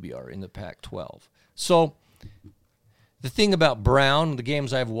 5 QBR in the Pac-12. So the thing about Brown, the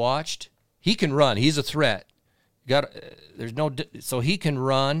games I've watched, he can run. He's a threat. So he can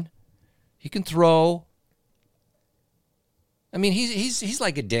run, he can throw. I mean, he's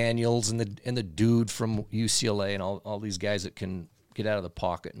like a Daniels and the dude from UCLA and all these guys that can get out of the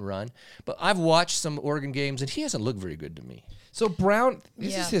pocket and run. But I've watched some Oregon games and he hasn't looked very good to me. So Brown,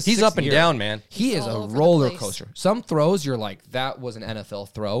 this is his he's up and year. Down, man. He is a roller coaster. Some throws you're like, that was an NFL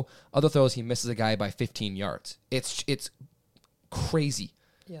throw. Other throws he misses a guy by 15 yards. It's crazy.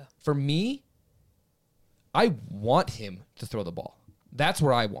 Yeah. For me, I want him to throw the ball. That's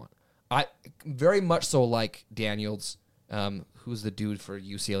where I want. I very much so like Daniels, who's the dude for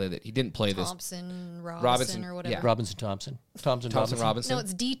UCLA that he didn't play Robinson or whatever. Yeah. Robinson. Robinson. No,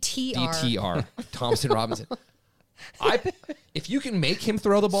 it's DTR. DTR. Thompson Robinson. If you can make him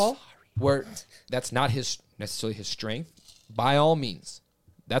throw the ball where that's not necessarily his strength, by all means,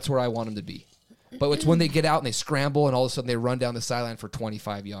 that's where I want him to be. But it's when they get out and they scramble and all of a sudden they run down the sideline for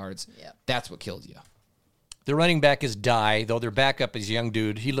 25 yards. Yep. That's what kills you. The running back is Dye, though their backup is a young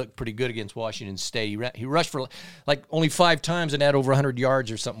dude. He looked pretty good against Washington State. He rushed for like only 5 times and had over 100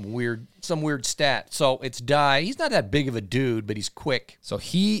 yards or some weird stat. So it's Dye. He's not that big of a dude, but he's quick. So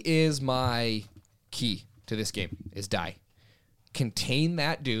he is my key to this game, is Dye. Contain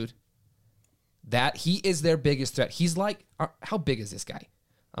that dude. That he is their biggest threat. He's like, how big is this guy?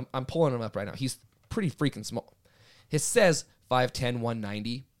 I'm pulling him up right now. He's pretty freaking small. It says 5'10",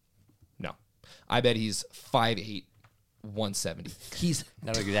 190. No. I bet he's 5'8", 170. He's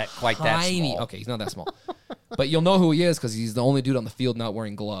not quite that small. Okay, he's not that small. But you'll know who he is because he's the only dude on the field not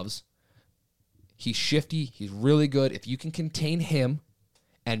wearing gloves. He's shifty. He's really good. If you can contain him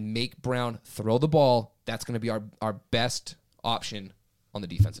and make Brown throw the ball, that's going to be our best option on the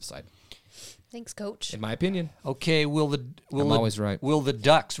defensive side. Thanks, Coach. In my opinion. Okay, I'm always right. Will the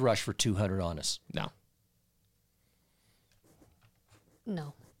Ducks rush for 200 on us? No.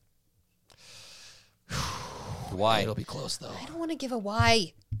 No. Why? It'll be close, though. I don't want to give a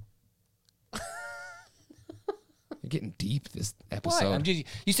why. You're getting deep this episode. Why?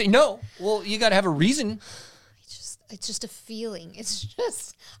 You say no. Well, you got to have a reason. It's just a feeling.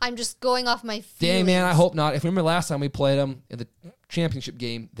 I'm just going off my feelings. Dang, man, I hope not. If you remember last time we played them in the championship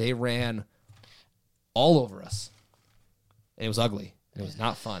game, they ran all over us. And it was ugly. It was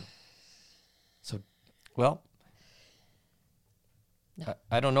not fun. So, well, no.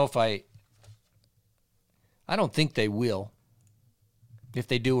 I don't know if I don't think they will. If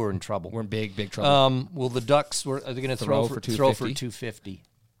they do, we're in trouble. We're in big trouble. Will the Ducks, are they going to throw for 250?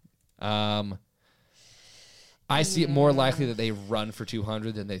 I see it more likely that they run for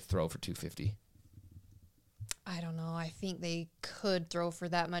 200 than they throw for 250. I don't know. I think they could throw for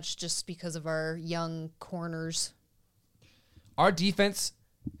that much just because of our young corners. Our defense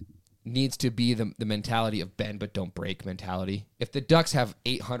needs to be the mentality of bend but don't break mentality. If the Ducks have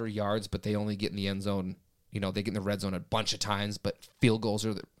 800 yards but they only get in the end zone, they get in the red zone a bunch of times, but field goals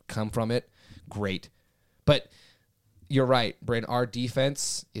that come from it, great. But you're right, Brandon. Our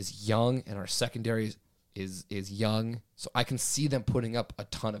defense is young and our secondary is young, so I can see them putting up a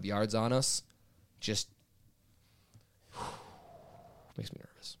ton of yards on us. Just makes me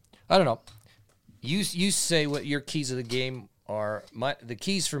nervous. I don't know. You say what your keys of the game are. The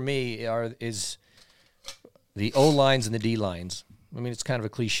keys for me is the O lines and the D lines. I mean, it's kind of a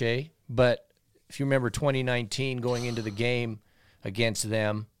cliche, but if you remember 2019 going into the game against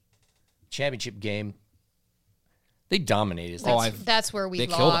them, championship game, they dominated. That's where we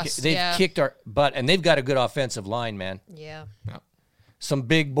lost. They've kicked our butt, and they've got a good offensive line, man. Yeah. Some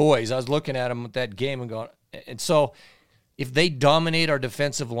big boys. I was looking at them with that game and going, and so if they dominate our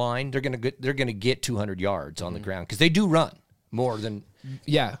defensive line, they're gonna get 200 yards on the ground because they do run more than.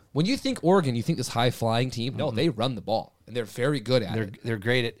 Yeah. When you think Oregon, you think this high flying team. No, they run the ball, and they're very good at it. They're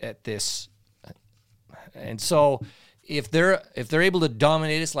great at this, and so if they're able to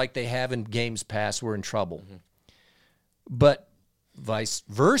dominate us like they have in games past, we're in trouble. Mm-hmm. But vice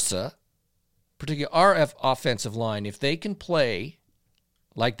versa, particularly our offensive line, if they can play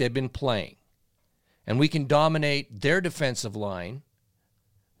like they've been playing, and we can dominate their defensive line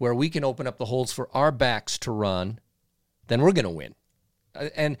where we can open up the holes for our backs to run, then we're going to win.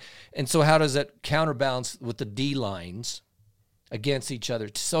 And so how does that counterbalance with the D lines against each other?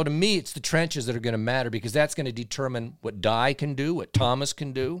 So to me, it's the trenches that are going to matter because that's going to determine what Dye can do, what Thomas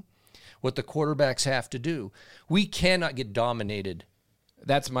can do, what the quarterbacks have to do. We cannot get dominated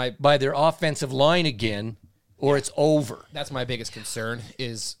by their offensive line again, or it's over. That's my biggest concern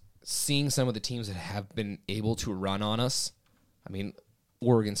is seeing some of the teams that have been able to run on us. I mean,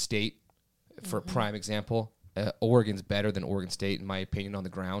 Oregon State, for a prime example. Oregon's better than Oregon State, in my opinion, on the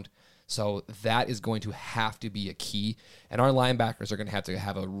ground. So that is going to have to be a key. And our linebackers are going to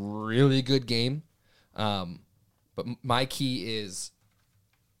have a really good game. But my key is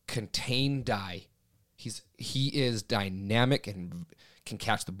contain Dye. He is dynamic and can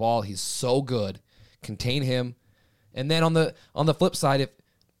catch the ball. He's so good. Contain him. And then on the flip side,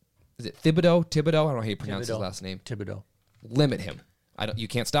 is it Thibodeaux? I don't know how you pronounce his last name. Thibodeaux. Limit him. You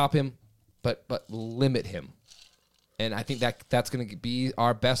can't stop him, but limit him. And I think that's going to be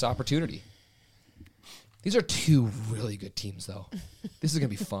our best opportunity. These are two really good teams, though. This is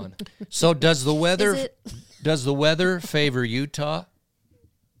going to be fun. So does the weather favor Utah?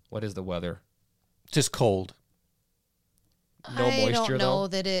 What is the weather? Just cold. No moisture, I don't know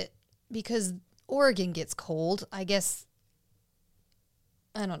though? because Oregon gets cold. I guess,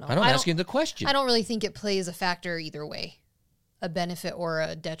 I don't know. I don't ask you the question. I don't really think it plays a factor either way, a benefit or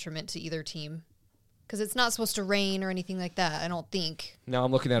a detriment to either team. Because it's not supposed to rain or anything like that, I don't think. No,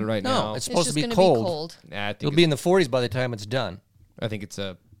 I'm looking at it right now. No, it's supposed to be cold. Nah, it'll be in the 40s by the time it's done. I think it's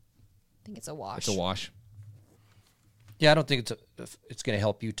a wash. It's a wash. Yeah, I don't think it's going to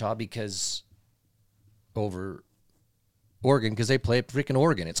help Utah over Oregon because they play at freaking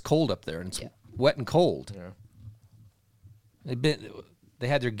Oregon. It's cold up there and it's wet and cold. Yeah. They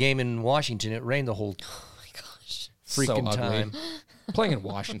had their game in Washington. It rained the whole freaking time. Playing in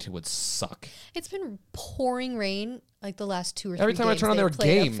Washington would suck. It's been pouring rain like the last 2 or 3 Every time I turn on their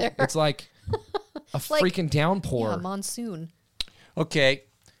game, it's like a freaking downpour. Yeah, monsoon. Okay,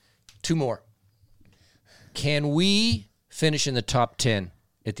 2 more. Can we finish in the top 10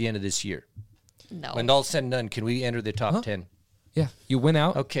 at the end of this year? No. When all's said and done, can we enter the top 10? Yeah, you win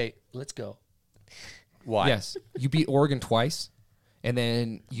out. Okay, let's go. Why? Yes, you beat Oregon twice, and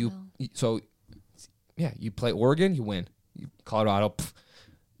then you play Oregon, you win. Colorado,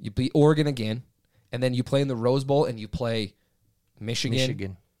 you beat Oregon again, and then you play in the Rose Bowl and you play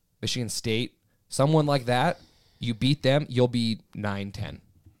Michigan State, someone like that. You beat them, you'll be 9-10.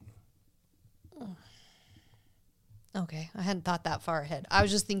 Okay, I hadn't thought that far ahead. I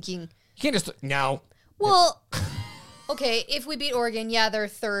was just thinking. You can't just no. Well, okay, if we beat Oregon, they're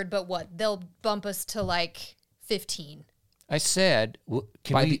third, but what? They'll bump us to like 15. I said,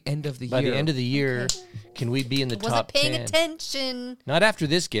 By the end of the by year. the end of the year, can we be in the Wasn't top paying 10? attention. Not after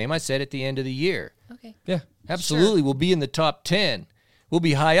this game. I said at the end of the year. Okay. Yeah. Absolutely, we'll be in the top 10. We'll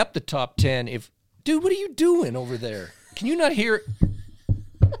be high up the top 10 if... Dude, what are you doing over there? Can you not hear...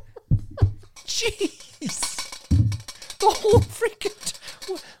 Jeez. The whole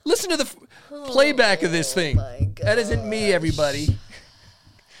freaking... Listen to the playback of this thing. That isn't me, everybody.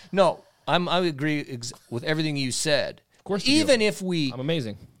 No, I agree with everything you said. Of course you Even do. if we... I'm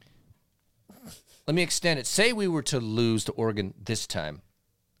amazing. Let me extend it. Say we were to lose to Oregon this time,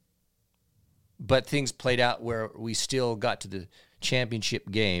 but things played out where we still got to the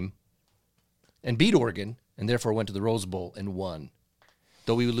championship game and beat Oregon, and therefore went to the Rose Bowl and won.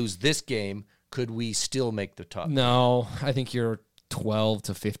 Though we would lose this game, could we still make the top? No, I think you're 12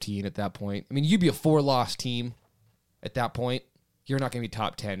 to 15 at that point. I mean, you'd be a 4-loss team at that point. You're not going to be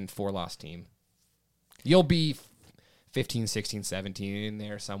top 10 4-loss team. You'll be 15, 16, 17 in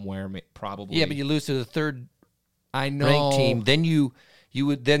there somewhere, probably. Yeah, but you lose to the third I know. ranked team, then you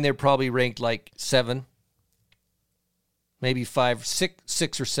would they're probably ranked like 7, maybe 5,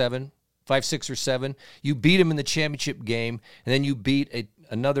 6 or 7, 5, 6 or 7. You beat them in the championship game, and then you beat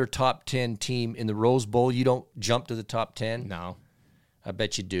another top 10 team in the Rose Bowl. You don't jump to the top 10. No. I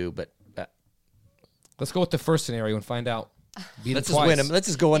bet you do, but Let's go with the first scenario and find out. Beat let's them just twice. win them. Let's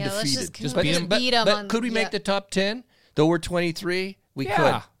just go Yeah, let's undefeated. just But- beat 'em. but- Beat 'em but on- could we make yeah. the top 10? Though we're 23, we Yeah.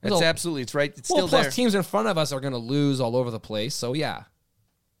 could. That's Well, absolutely. It's right. It's Well, still plus there. teams in front of us are going to lose all over the place, so yeah.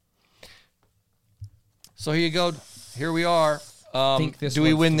 So here you go. Here we are. Think this Do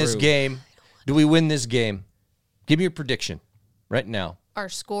we one win this through. game? Do we win this game? Give me your prediction right now. Our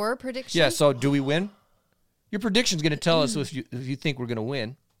score prediction? Yeah, so do we win? Your prediction's going to tell us if you think we're going to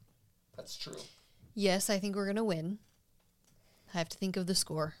win. That's true. Yes, I think we're going to win. I have to think of the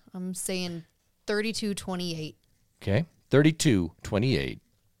score. I'm saying 32-28. Okay. 32-28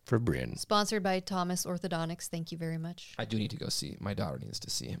 for Bryn. Sponsored by Thomas Orthodontics. Thank you very much. I do need to go see. My daughter needs to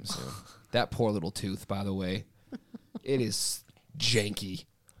see him soon. That poor little tooth, by the way. It is janky.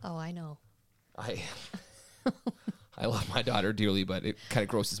 Oh, I know. I love my daughter dearly, but it kind of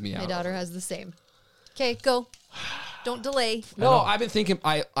grosses me out. My daughter has the same. Okay, go. Don't delay. No, I've been thinking.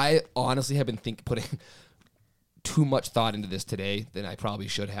 I honestly have been putting too much thought into this today than I probably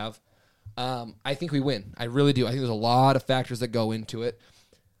should have. I think we win. I really do. I think there's a lot of factors that go into it.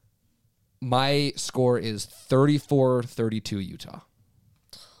 My score is 34-32 Utah.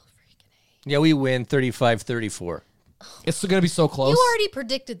 Yeah, we win 35-34. It's going to be so close. You already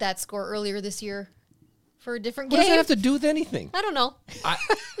predicted that score earlier this year for a different What game. does that have to do with anything? I don't know.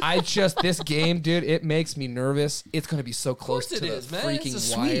 I just, this game, dude, it makes me nervous. It's going to be so close to the freaking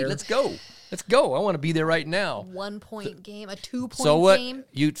It's a wire. sweet. Let's go. Let's go. I want to be there right now. 1 point game, a 2 point So what, game.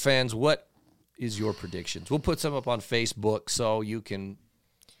 Ute fans, what is your predictions? We'll put some up on Facebook so you can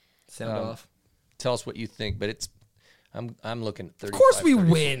Send it off. tell us what you think. But it's, I'm looking at 35. Of course we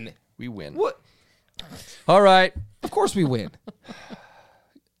win. We win. What? All right. Of course we win.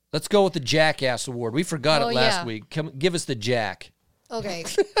 Let's go with the Jackass Award. We forgot Oh, it last yeah. week. Give us the Jack. Okay.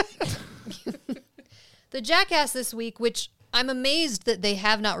 The Jackass this week, which I'm amazed that they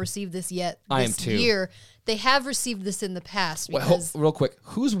have not received this yet this I am too. year. They have received this in the past Well, because real quick,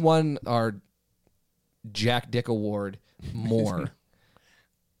 who's won our Jack Dick Award more?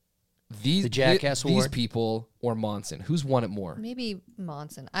 The Jackass These Award? people or Monson? Who's won it more? maybe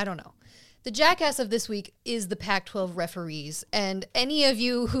Monson. I don't know. The Jackass of this week is the Pac-12 referees. And any of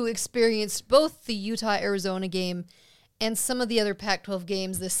you who experienced both the Utah-Arizona game and some of the other Pac-12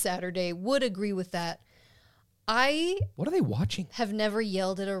 games this Saturday would agree with that. I What are they watching? have never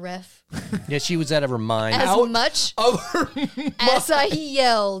yelled at a ref Yeah, she was out of her mind. as much Over as I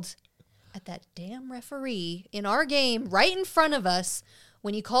yelled at that damn referee in our game right in front of us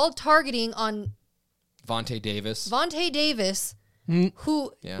when he called targeting on Vontae Davis. Vontae Davis,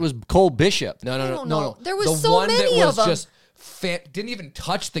 who Yeah. It was Cole Bishop. No, I no, don't no, know. no. There was the so one many that of was them. just didn't even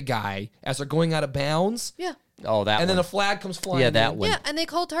touch the guy as they're going out of bounds. yeah. Oh, that And then one. the flag comes flying. Yeah, that in. one. Yeah, and they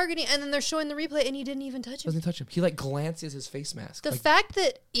called targeting, and then they're showing the replay, and he didn't even touch him. Doesn't touch him. He like glances his face mask. The Like, fact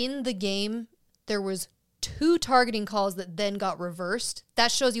that in the game there was 2 targeting calls that then got reversed,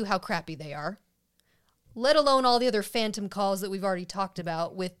 that shows you how crappy they are. Let alone all the other phantom calls that we've already talked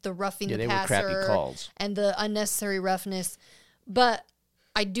about with the roughing Yeah, the they were passer crappy calls. and the unnecessary roughness. But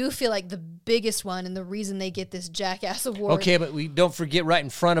I do feel like the biggest one and the reason they get this Jackass Award. Okay, but we don't forget right in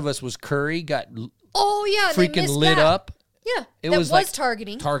front of us was Curry, got Oh yeah, they freaking missed lit that. up. Yeah, It that was was like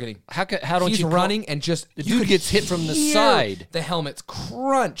targeting. targeting. How don't He's you call- running and just The you dude could gets hit from the hear side. The helmet's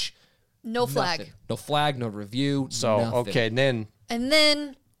crunch. No flag. Nothing. No flag. No review. So nothing. okay, and then And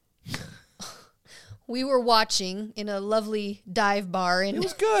then we were watching in a lovely dive bar in It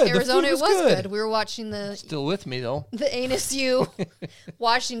was good. Arizona. The It food was was good. We were watching the Still with me, though. ANSU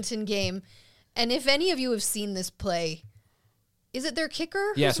Washington game. And if any of you have seen this play, is it their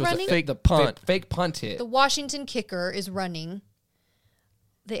kicker Yeah, who's so it's running? a fake punt hit. The Washington kicker is running.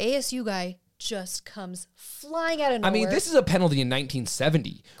 The ASU guy just comes flying out of nowhere. I mean, this is a penalty in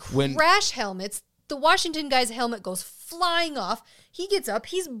 1970 when Crash helmets. The Washington guy's helmet goes flying off. He gets up.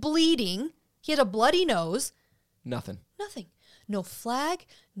 He's bleeding. He had a bloody nose. nothing. Nothing. No flag.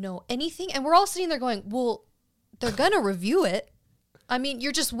 No anything. And we're all sitting there going, well, they're going to review it. I mean,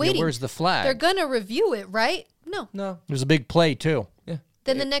 you're just waiting. Yeah, where's the flag? They're going to review it, right? No. It was a big play, too. Yeah.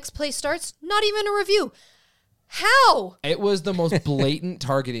 Then the next play starts. Not even a review. How? It was the most blatant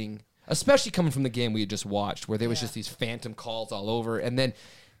targeting, especially coming from the game we had just watched, where there was just these phantom calls all over, and then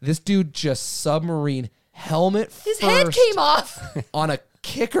this dude just submarine helmet His first head came off. on a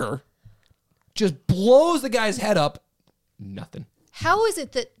kicker, just blows the guy's head up. Nothing. How is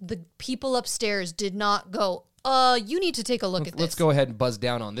it that the people upstairs did not go, you need to take a look at this? Let's go ahead and buzz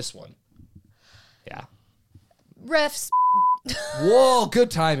down on this one. Yeah. Refs. Whoa,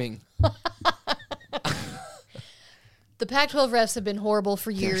 good timing. The Pac-12 refs have been horrible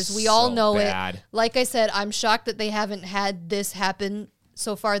for years. They're We all so know bad. it. Like I said, I'm shocked that they haven't had this happen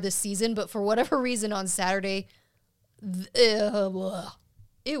so far this season, but for whatever reason on Saturday, it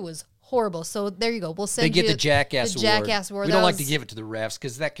was horrible. So there you go. We'll send They get you the Jackass Award. Jackass Award. We That don't like to was- give it to the refs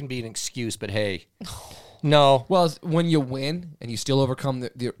because that can be an excuse, but hey. No. Well, when you win and you still overcome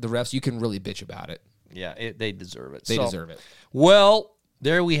the refs, you can really bitch about it. Yeah, they deserve it. They deserve it. Well,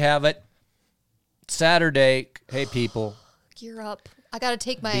 there we have it. Saturday. Hey, people. Gear up. I got to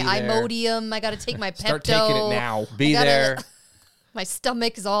take my Be there. Imodium. I got to take my Pepto. Start taking it now. Be I gotta- there. My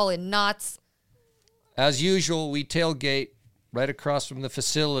stomach is all in knots. As usual, we tailgate right across from the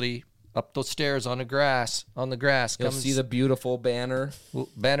facility, up those stairs on the grass. You'll Come see the beautiful banner.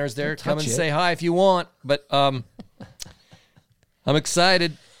 banners there. Don't Come touch and it. say hi if you want. But I'm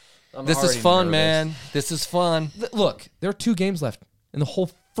excited. This is already fun, nervous. man. This is fun. Look, there are 2 games left in the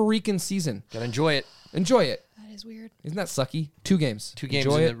whole freaking season. Gotta enjoy it. Enjoy it. That is weird. Isn't that sucky? 2 games. 2 games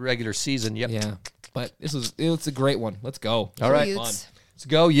Enjoy in it. the regular season. Yep. Yeah. But it's a great one. Let's go. All right. Utes. Let's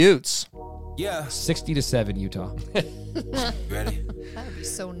go, Utes. Yeah. 60-7 Utah. Ready? That would be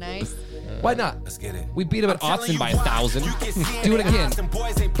so nice. Why not? Let's get it. We beat them at Telling Autzen you by why. 1,000. You can see Do in it their again. eyes, them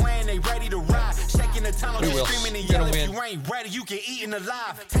boys ain't playing, they ready to ride. Shaking the tunnel, We just will. screaming and We're gonna yelling. If win. you ain't ready, you get eaten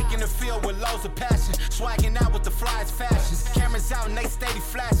alive. Taking the field with loads of passion. Swagging out with the flyest fashions. Cameras out and they steady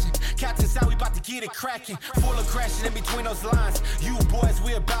flashing. Captain's out, we about to get it cracking. Full of crashing in between those lines. You boys,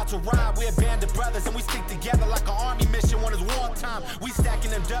 we about to ride. We're a band of brothers and we stick together like an army mission when it's wartime. We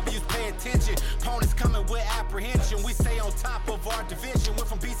stacking them W's, pay attention. Opponents coming with apprehension. We stay on top of our division. We're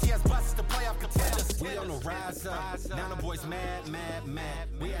from BCS buses to playoff contenders. We on the rise up. Now the boys mad.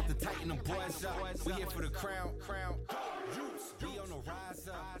 We have to tighten them boys up. We here for the crown. We on the rise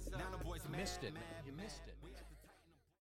up. Now the boys missed it. You missed it.